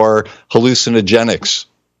LSD or hallucinogenics?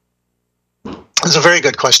 It's a very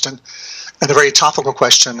good question and a very topical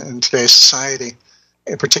question in today's society,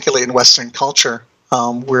 particularly in Western culture,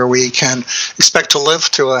 where we can expect to live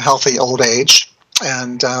to a healthy old age.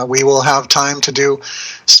 And we will have time to do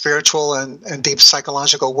spiritual and deep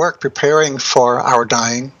psychological work preparing for our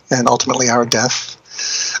dying and ultimately our death.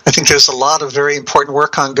 I think there's a lot of very important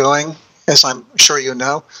work ongoing, as I'm sure you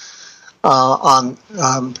know, on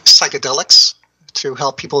psychedelics to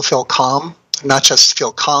help people feel calm, not just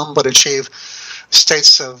feel calm, but achieve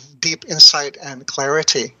states of deep insight and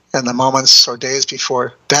clarity in the moments or days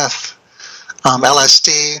before death.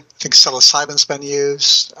 LSD, I think psilocybin's been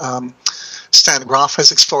used. Stan Grof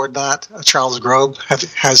has explored that. Charles Grob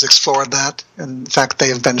has explored that. In fact, they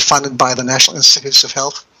have been funded by the National Institutes of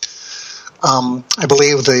Health. I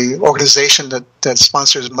believe the organization that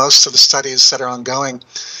sponsors most of the studies that are ongoing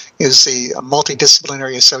is the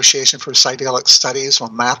Multidisciplinary Association for Psychedelic Studies, or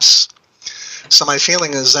MAPS. So my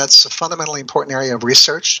feeling is that's a fundamentally important area of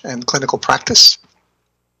research and clinical practice.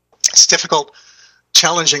 It's difficult,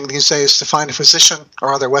 challenging these days to find a physician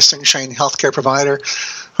or other Western-trained healthcare provider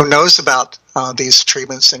who knows about these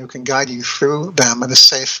treatments and who can guide you through them in a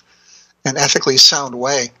safe and ethically sound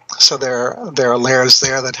way. So there are layers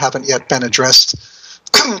there that haven't yet been addressed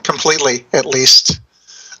completely, at least.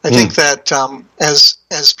 I think that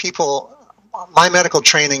as people, my medical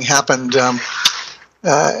training happened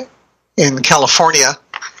in California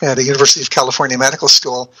at the University of California Medical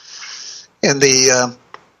School in the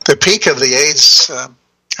peak of the AIDS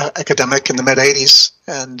epidemic in the mid-'80s,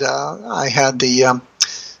 and I had the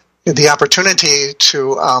opportunity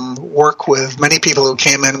to work with many people who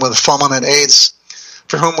came in with fulminant AIDS,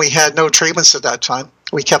 for whom we had no treatments at that time.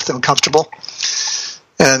 We kept them comfortable,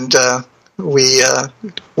 and we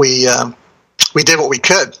did what we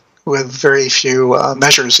could with very few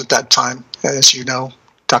measures at that time. As you know,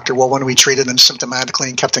 Dr. Woolman, we treated them symptomatically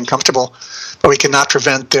and kept them comfortable, but we could not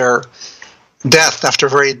prevent their death after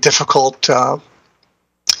very difficult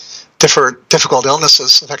difficult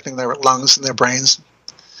illnesses affecting their lungs and their brains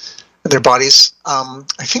and their bodies. I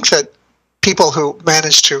think that people who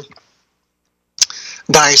manage to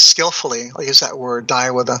die skillfully, I'll use that word,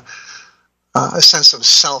 die with a sense of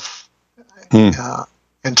self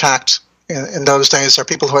intact in those days, are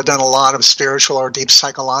people who had done a lot of spiritual or deep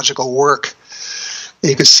psychological work.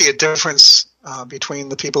 You could see a difference between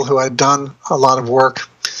the people who had done a lot of work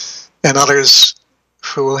and others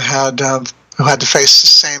who had to face the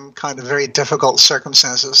same kind of very difficult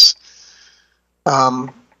circumstances,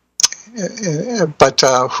 but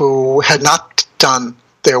who had not done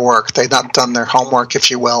their work. They had not done their homework,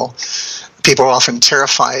 if you will. People were often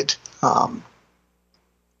terrified.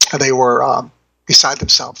 They were beside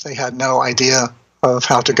themselves. They had no idea of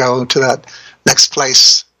how to go to that next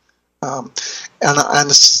place. And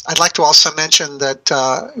I'd like to also mention that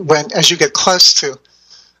as you get close to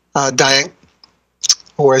dying,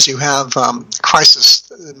 or as you have crisis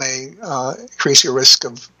that may increase your risk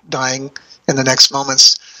of dying in the next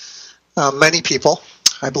moments, many people,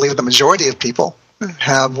 I believe the majority of people,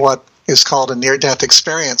 have what is called a near-death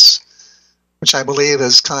experience, which I believe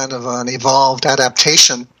is kind of an evolved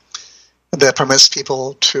adaptation that permits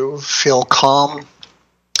people to feel calm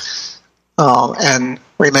and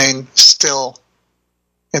remain still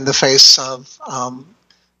in the face of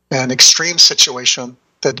an extreme situation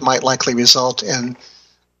that might likely result in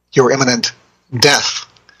your imminent death.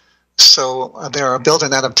 So there are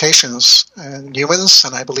built-in adaptations in humans,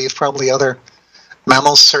 and I believe probably other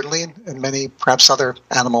mammals certainly, and many perhaps other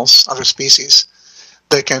animals, other species,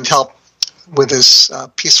 that can help with this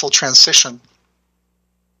peaceful transition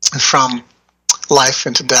from life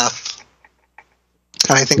into death.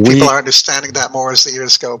 And I think people are understanding that more as the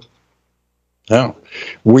years go. Yeah.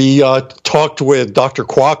 We talked with Dr.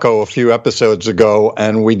 Quacko a few episodes ago,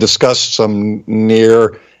 and we discussed some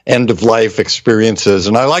near end-of-life experiences.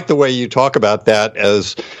 And I like the way you talk about that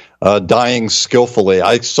as dying skillfully.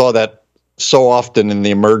 I saw that so often in the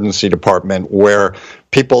emergency department, where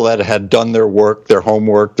people that had done their work, their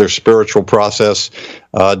homework, their spiritual process,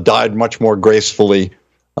 died much more gracefully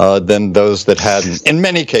than those that hadn't. In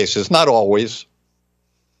many cases, not always.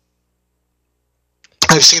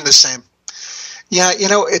 I've seen the same. Yeah,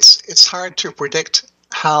 it's hard to predict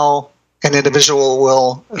how an individual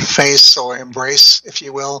will face or embrace, if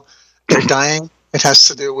you will, their dying. It has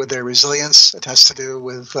to do with their resilience. It has to do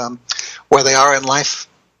with where they are in life,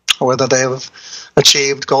 or whether they have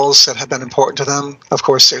achieved goals that have been important to them. Of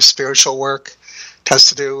course, their spiritual work. It has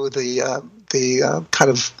to do with the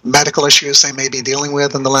kind of medical issues they may be dealing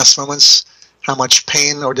with in the last moments, how much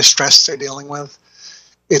pain or distress they're dealing with.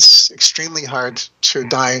 It's extremely hard to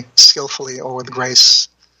die skillfully or with grace.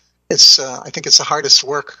 I think it's the hardest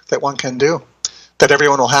work that one can do, that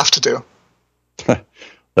everyone will have to do.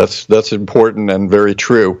 That's important and very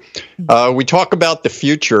true. We talk about the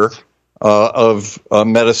future of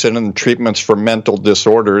medicine and treatments for mental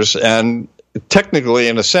disorders, and technically,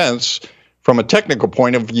 in a sense, from a technical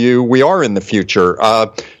point of view, we are in the future.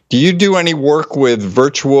 Do you do any work with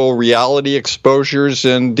virtual reality exposures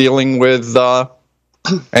in dealing with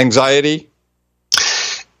anxiety?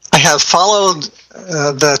 I have followed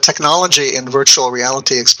the technology in virtual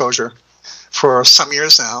reality exposure for some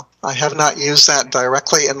years now. I have not used that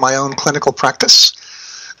directly in my own clinical practice,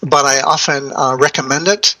 but I often recommend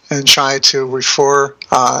it and try to refer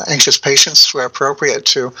anxious patients where appropriate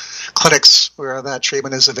to clinics where that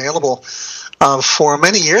treatment is available. For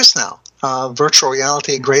many years now, virtual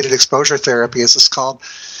reality graded exposure therapy, as it's called,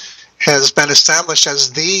 has been established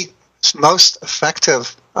as the most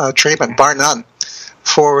effective treatment, bar none,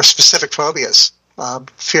 for specific phobias,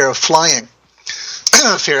 fear of flying,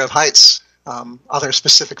 fear of heights, other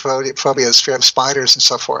specific phobias, fear of spiders, and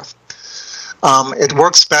so forth. It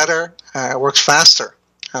works better, it works faster,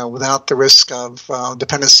 without the risk of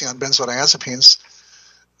dependency on benzodiazepines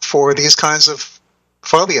for these kinds of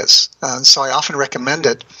phobias. So I often recommend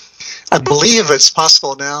it. I believe it's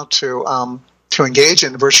possible now to engage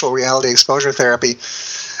in virtual reality exposure therapy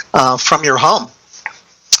from your home,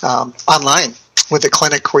 online, with a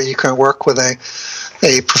clinic where you can work with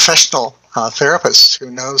a professional therapist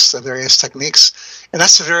who knows the various techniques. And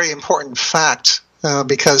that's a very important fact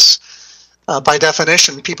because by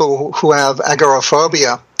definition, people who have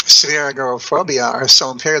agoraphobia, severe agoraphobia, are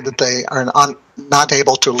so impaired that they are not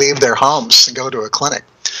able to leave their homes and go to a clinic.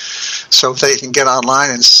 So if they can get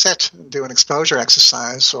online and sit and do an exposure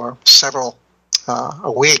exercise or several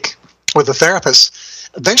a week with a therapist,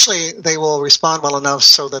 eventually they will respond well enough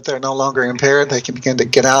so that they're no longer impaired. They can begin to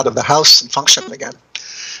get out of the house and function again.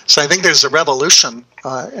 So I think there's a revolution,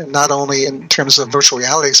 not only in terms of virtual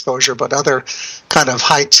reality exposure, but other kind of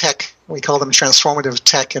high-tech, we call them transformative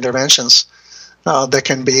tech interventions that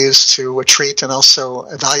can be used to treat and also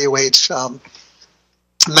evaluate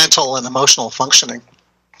mental and emotional functioning.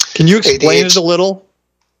 Can you explain it a little?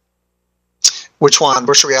 Which one?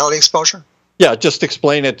 Virtual reality exposure? Yeah, just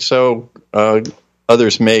explain it so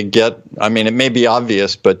others may get. I mean, it may be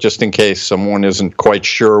obvious, but just in case someone isn't quite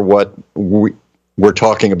sure what we're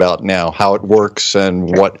talking about now, how it works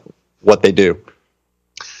and what they do.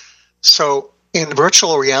 So in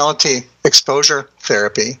virtual reality exposure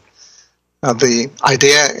therapy, the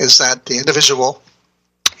idea is that the individual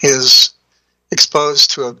is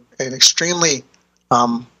exposed to an extremely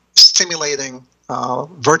stimulating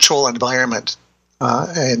virtual environment,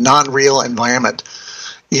 a non-real environment,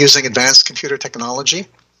 using advanced computer technology.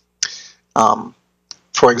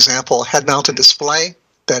 For example, head-mounted display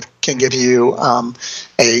that can give you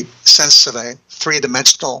a sense of a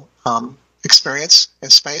three-dimensional experience in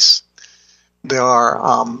space. There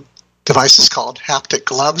are devices called haptic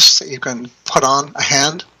gloves that you can put on a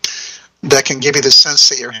hand that can give you the sense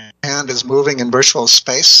that your hand is moving in virtual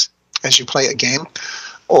space as you play a game,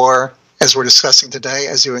 or as we're discussing today,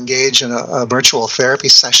 as you engage in a virtual therapy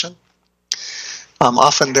session.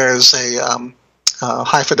 Often there's a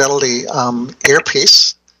high-fidelity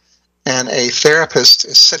earpiece, and a therapist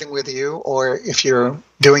is sitting with you, or if you're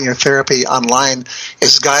doing your therapy online,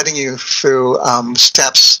 is guiding you through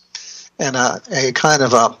steps and a kind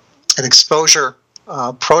of an exposure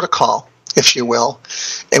protocol, if you will,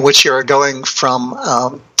 in which you're going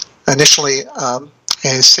from initially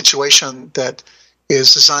a situation that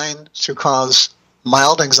is designed to cause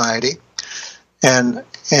mild anxiety and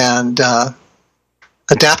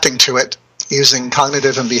adapting to it using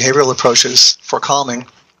cognitive and behavioral approaches for calming,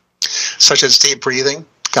 such as deep breathing,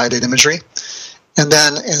 guided imagery. And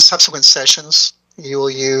then in subsequent sessions, you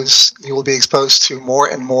will be exposed to more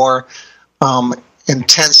and more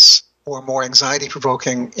intense or more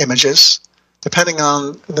anxiety-provoking images, depending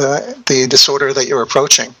on the disorder that you're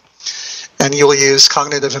approaching. And you'll use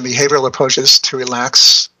cognitive and behavioral approaches to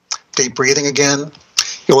relax, deep breathing again.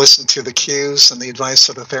 You'll listen to the cues and the advice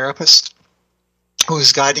of the therapist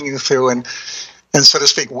who's guiding you through and so to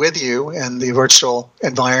speak, with you in the virtual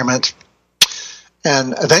environment.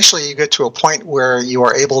 And eventually you get to a point where you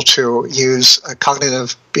are able to use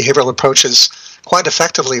cognitive behavioral approaches quite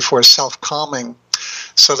effectively for self-calming,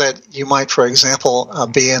 so that you might, for example,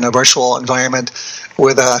 be in a virtual environment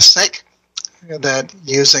with a snake that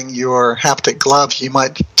using your haptic glove you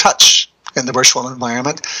might touch in the virtual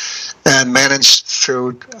environment and manage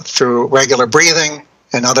through regular breathing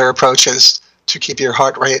and other approaches to keep your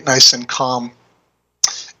heart rate nice and calm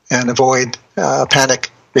and avoid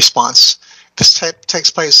panic response. This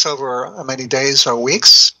takes place over many days or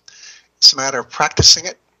weeks. It's a matter of practicing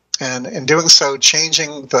it, and in doing so,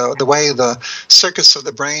 changing the way the circuits of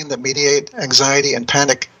the brain that mediate anxiety and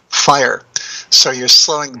panic fire. So you're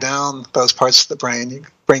slowing down those parts of the brain,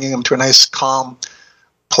 bringing them to a nice calm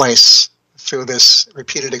place through this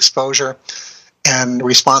repeated exposure and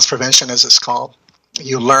response prevention, as it's called.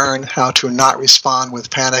 You learn how to not respond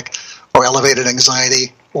with panic or elevated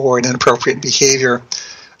anxiety or an inappropriate behavior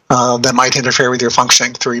that might interfere with your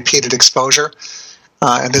functioning through repeated exposure,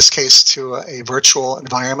 in this case to a virtual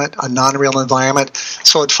environment, a non-real environment.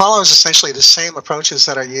 So it follows essentially the same approaches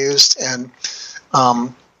that are used in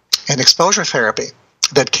exposure therapy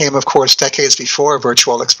that came, of course, decades before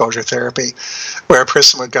virtual exposure therapy, where a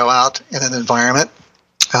person would go out in an environment,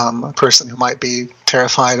 a person who might be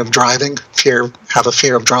terrified of driving, have a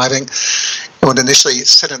fear of driving, and would initially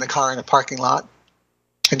sit in a car in a parking lot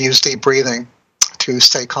and use deep breathing to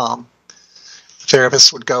stay calm. The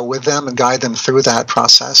therapist would go with them and guide them through that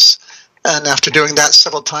process. And after doing that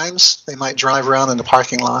several times, they might drive around in the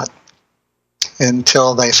parking lot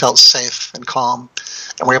until they felt safe and calm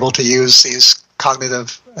and were able to use these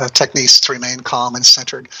cognitive techniques to remain calm and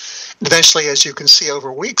centered. And eventually, as you can see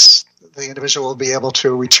over weeks, the individual will be able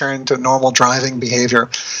to return to normal driving behavior,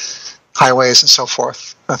 highways and so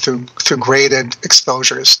forth, through graded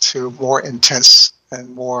exposures to more intense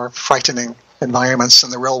and more frightening environments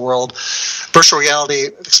in the real world. Virtual reality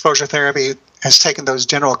exposure therapy has taken those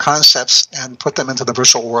general concepts and put them into the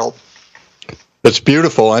virtual world. That's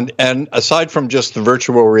beautiful. And aside from just the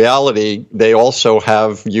virtual reality, they also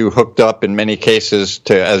have you hooked up in many cases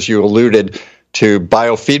to, as you alluded, to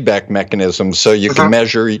biofeedback mechanisms. So you can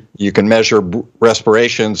measure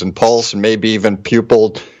respirations and pulse and maybe even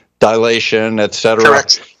pupil dilation, et cetera.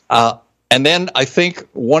 Correct. And then I think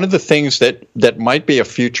one of the things that might be a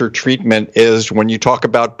future treatment is when you talk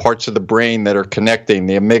about parts of the brain that are connecting,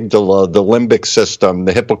 the amygdala, the limbic system,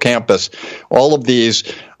 the hippocampus, all of these,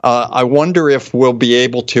 I wonder if we'll be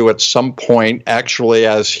able to, at some point, actually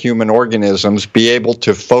as human organisms, be able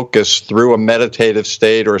to focus through a meditative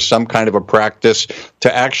state or some kind of a practice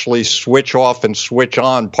to actually switch off and switch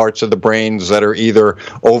on parts of the brains that are either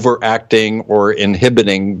overacting or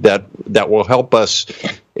inhibiting that will help us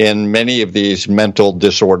in many of these mental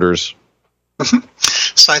disorders. Mm-hmm.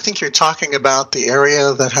 So I think you're talking about the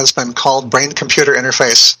area that has been called brain-computer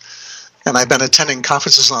interface. And I've been attending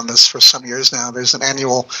conferences on this for some years now. There's an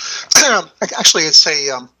annual, actually it's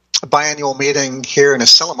a biannual meeting here in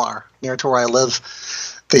Asilomar, near to where I live,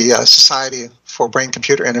 the Society for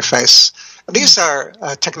Brain-Computer Interface. These are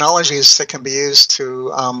technologies that can be used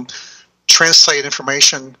to translate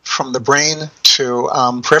information from the brain to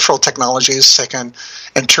peripheral technologies that can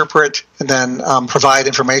interpret and then provide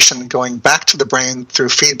information going back to the brain through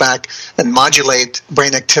feedback and modulate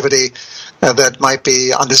brain activity that might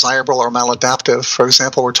be undesirable or maladaptive. For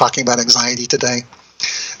example, we're talking about anxiety today.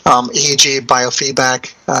 EEG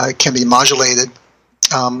biofeedback can be modulated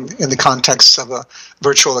in the context of a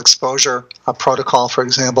virtual exposure protocol, for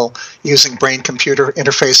example, using brain-computer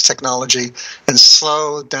interface technology and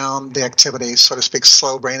slow down the activity, so to speak,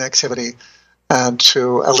 slow brain activity, and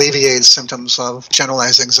to alleviate symptoms of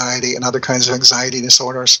generalized anxiety and other kinds of anxiety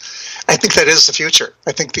disorders. I think that is the future.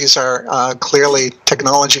 I think these are clearly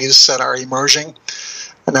technologies that are emerging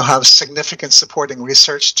and now have significant supporting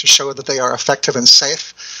research to show that they are effective and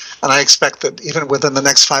safe. And I expect that even within the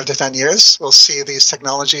next 5 to 10 years, we'll see these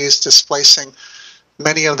technologies displacing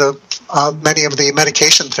many of the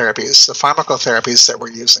medication therapies, the pharmacotherapies that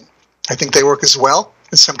we're using. I think they work as well,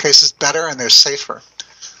 in some cases better, and they're safer.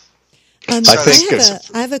 I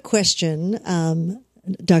have a question,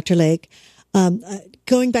 Dr. Lake,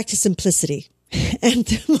 going back to simplicity and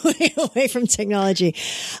moving away from technology.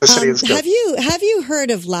 Have you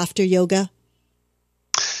heard of laughter yoga?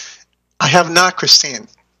 I have not, Christine.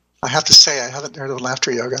 I have to say I haven't heard of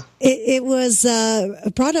laughter yoga. It was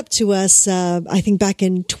brought up to us, I think, back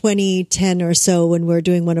in 2010 or so when we were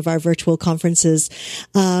doing one of our virtual conferences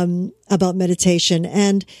about meditation.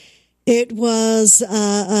 And it was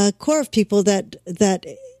a core of people that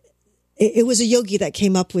it was a yogi that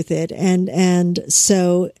came up with it. And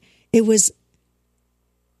so it was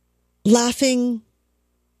laughing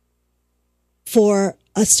for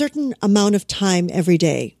a certain amount of time every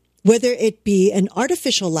day. Whether it be an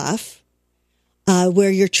artificial laugh,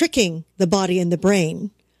 where you're tricking the body and the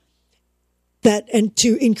brain, and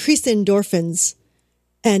to increase the endorphins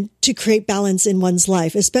and to create balance in one's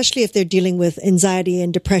life, especially if they're dealing with anxiety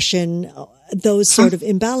and depression, those sort of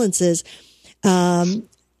imbalances,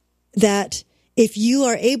 that if you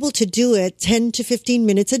are able to do it 10 to 15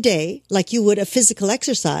 minutes a day, like you would a physical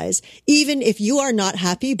exercise, even if you are not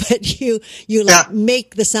happy, but you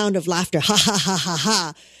make the sound of laughter, ha, ha, ha, ha,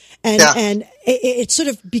 ha. And it sort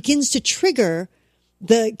of begins to trigger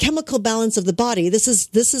the chemical balance of the body. This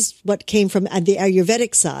is what came from the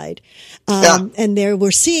Ayurvedic side. And there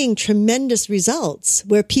we're seeing tremendous results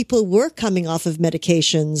where people were coming off of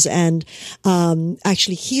medications and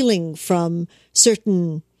actually healing from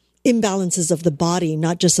certain imbalances of the body,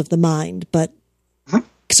 not just of the mind, but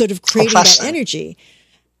sort of creating that energy.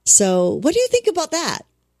 So what do you think about that?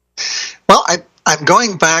 Well, I'm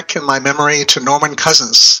going back in my memory to Norman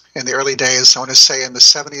Cousins in the early days, I want to say in the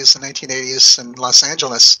 70s and 1980s in Los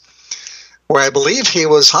Angeles, where I believe he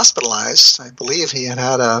was hospitalized. I believe he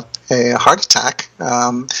had a heart attack.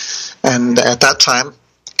 And at that time,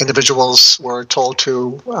 individuals were told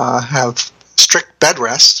to have strict bed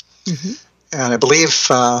rest. Mm-hmm. And I believe,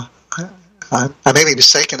 I may be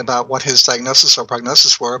mistaken about what his diagnosis or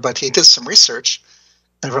prognosis were, but he did some research.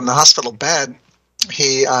 And from the hospital bed,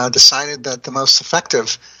 he decided that the most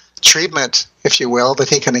effective treatment, if you will, that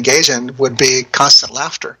he can engage in would be constant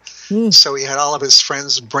laughter. So he had all of his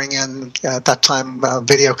friends bring in, at that time,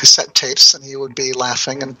 video cassette tapes, and he would be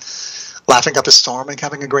laughing up a storm and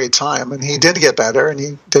having a great time. And he did get better, and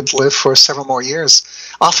he did live for several more years.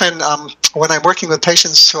 Often, when I'm working with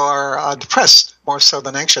patients who are depressed, more so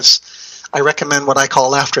than anxious, I recommend what I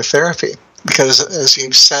call laughter therapy, because as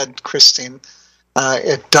you said, Christine,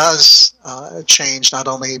 it does change not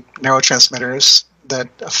only neurotransmitters that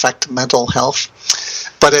affect mental health,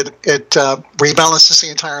 but it rebalances the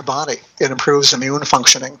entire body. It improves immune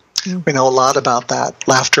functioning. We know a lot about that.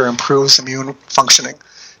 Laughter improves immune functioning.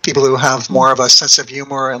 People who have more of a sense of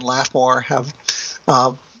humor and laugh more have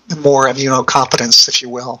more immunocompetence, if you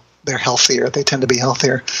will. They're healthier. They tend to be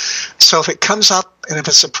healthier. So if it comes up and if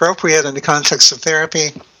it's appropriate in the context of therapy,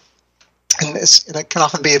 And it can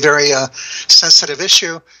often be a very sensitive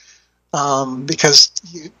issue because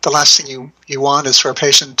the last thing you want is for a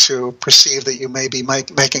patient to perceive that you may be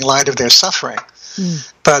making light of their suffering.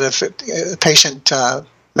 But if a patient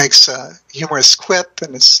makes a humorous quip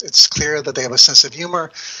and it's clear that they have a sense of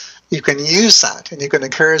humor, you can use that and you can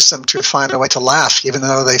encourage them to find a way to laugh, even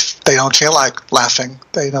though they don't feel like laughing.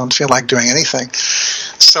 They don't feel like doing anything.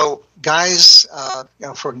 So guys,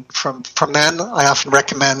 for men, I often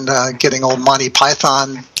recommend getting old Monty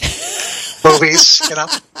Python movies,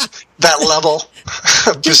 that level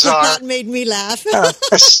of bizarre. That made me laugh.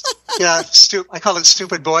 I call it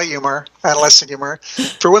stupid boy humor, adolescent humor.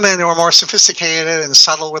 For women who are more sophisticated and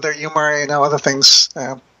subtle with their humor, other things,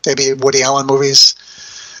 maybe Woody Allen movies,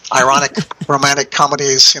 ironic romantic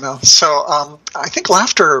comedies, So I think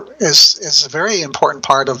laughter is a very important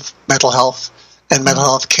part of mental health and mental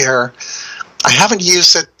health care. I haven't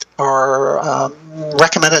used it or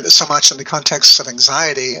recommended it so much in the context of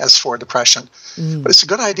anxiety as for depression. But it's a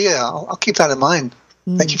good idea. I'll keep that in mind.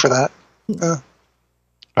 Thank you for that.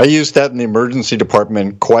 I use that in the emergency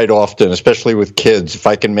department quite often, especially with kids. If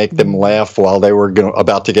I can make them laugh while they were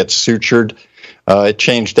about to get sutured, it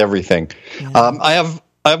changed everything. Yeah.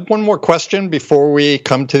 I have one more question before we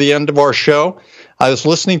come to the end of our show. I was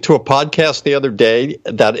listening to a podcast the other day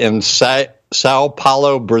that in Sao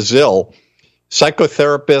Paulo, Brazil,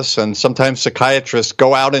 psychotherapists and sometimes psychiatrists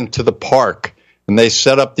go out into the park and they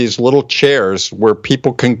set up these little chairs where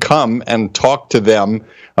people can come and talk to them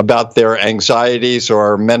about their anxieties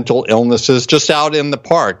or mental illnesses just out in the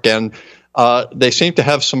park. And they seem to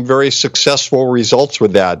have some very successful results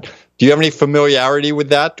with that. Do you have any familiarity with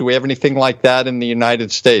that? Do we have anything like that in the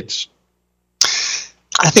United States?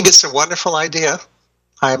 I think it's a wonderful idea.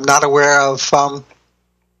 I'm not aware of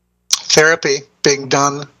therapy being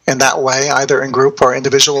done in that way, either in group or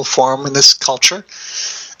individual form in this culture.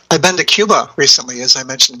 I've been to Cuba recently, as I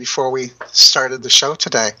mentioned before we started the show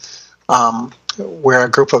today, where a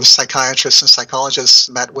group of psychiatrists and psychologists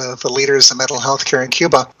met with the leaders of mental health care in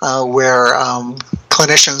Cuba, where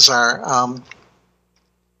clinicians are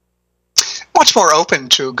much more open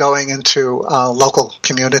to going into local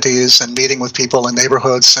communities and meeting with people in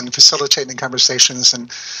neighborhoods and facilitating conversations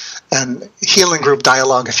and healing group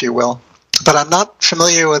dialogue, if you will. But I'm not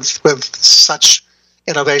familiar with such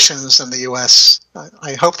innovations in the U.S.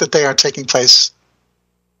 I hope that they are taking place.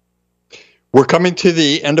 We're coming to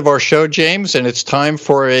the end of our show, James, and it's time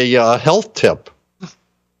for a health tip.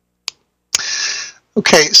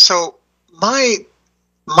 Okay, so my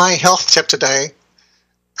health tip today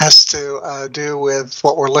has to do with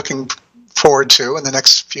what we're looking forward to in the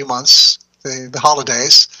next few months, the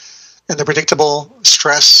holidays, and the predictable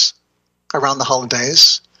stress around the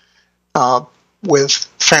holidays with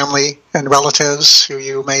family and relatives who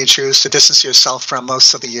you may choose to distance yourself from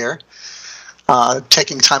most of the year.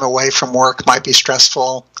 Taking time away from work might be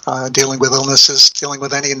stressful. Dealing with illnesses, dealing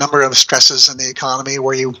with any number of stresses in the economy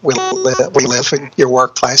where you live in your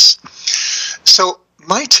workplace. So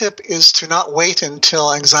my tip is to not wait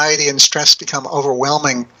until anxiety and stress become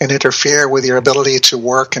overwhelming and interfere with your ability to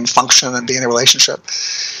work and function and be in a relationship.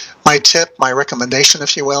 My tip, my recommendation,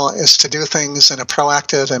 if you will, is to do things in a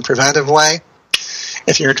proactive and preventive way.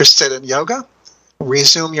 If you're interested in yoga,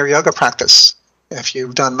 resume your yoga practice. If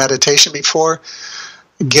you've done meditation before,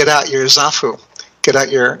 get out your zafu, get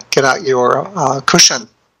out your cushion,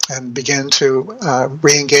 and begin to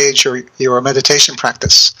re-engage your meditation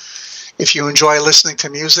practice. If you enjoy listening to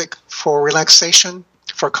music for relaxation,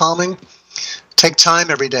 for calming, take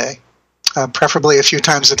time every day, preferably a few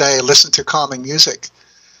times a day, listen to calming music.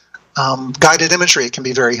 Guided imagery can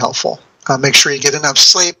be very helpful. Make sure you get enough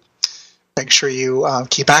sleep. Make sure you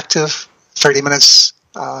keep active, 30 minutes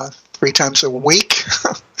 3 times a week.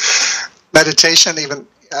 Meditation, even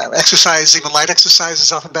exercise, even light exercise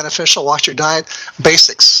is often beneficial. Watch your diet.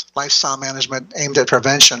 Basics, lifestyle management aimed at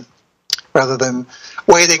prevention, rather than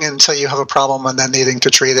waiting until you have a problem and then needing to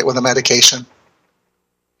treat it with a medication.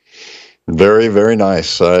 Very, very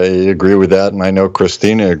nice. I agree with that, and I know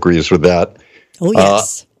Christina agrees with that. Oh,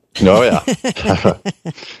 yes. Oh, yeah.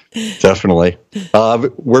 Definitely.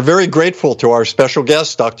 We're very grateful to our special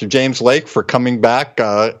guest, Dr. James Lake, for coming back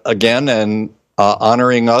again and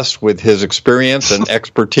honoring us with his experience and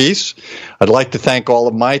expertise. I'd like to thank all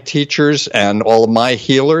of my teachers and all of my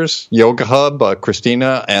healers, Yoga Hub,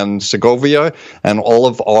 Christina and Segovia, and all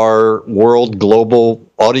of our world global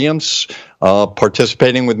audience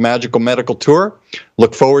participating with Magical Medical Tour.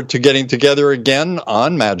 Look forward to getting together again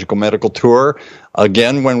on Magical Medical Tour,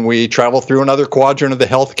 again when we travel through another quadrant of the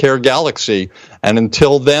healthcare galaxy. And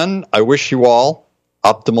until then, I wish you all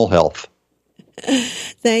optimal health.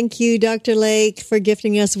 Thank you, Dr. Lake, for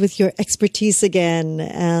gifting us with your expertise again.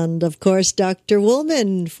 And of course, Dr.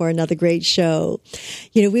 Woolman for another great show.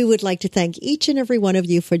 We would like to thank each and every one of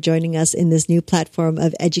you for joining us in this new platform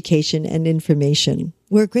of education and information.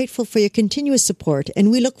 We're grateful for your continuous support,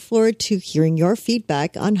 and we look forward to hearing your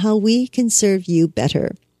feedback on how we can serve you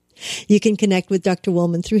better. You can connect with Dr.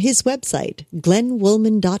 Woolman through his website,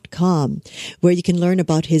 glennwoolman.com, where you can learn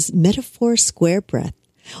about his Metaphor Square Breath,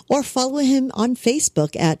 or follow him on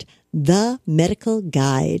Facebook at The Medical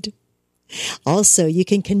Guide. Also, you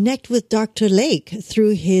can connect with Dr. Lake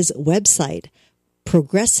through his website,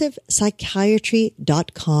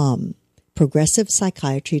 progressivepsychiatry.com.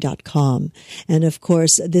 progressivepsychiatry.com. And of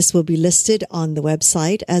course, this will be listed on the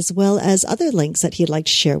website, as well as other links that he'd like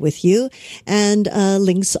to share with you, and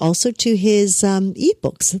links also to his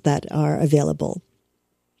ebooks that are available.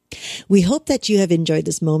 We hope that you have enjoyed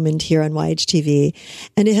this moment here on YHTV,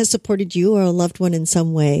 and it has supported you or a loved one in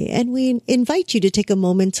some way. And we invite you to take a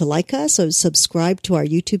moment to like us or subscribe to our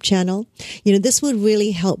YouTube channel. This would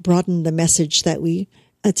really help broaden the message that we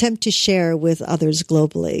attempt to share with others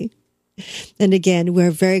globally. And again,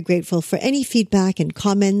 we're very grateful for any feedback and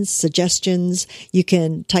comments, suggestions. You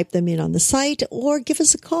can type them in on the site or give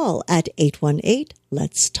us a call at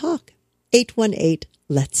 818-LETS-TALK.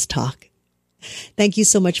 818-LETS-TALK. Thank you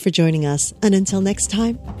so much for joining us. And until next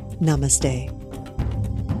time, namaste.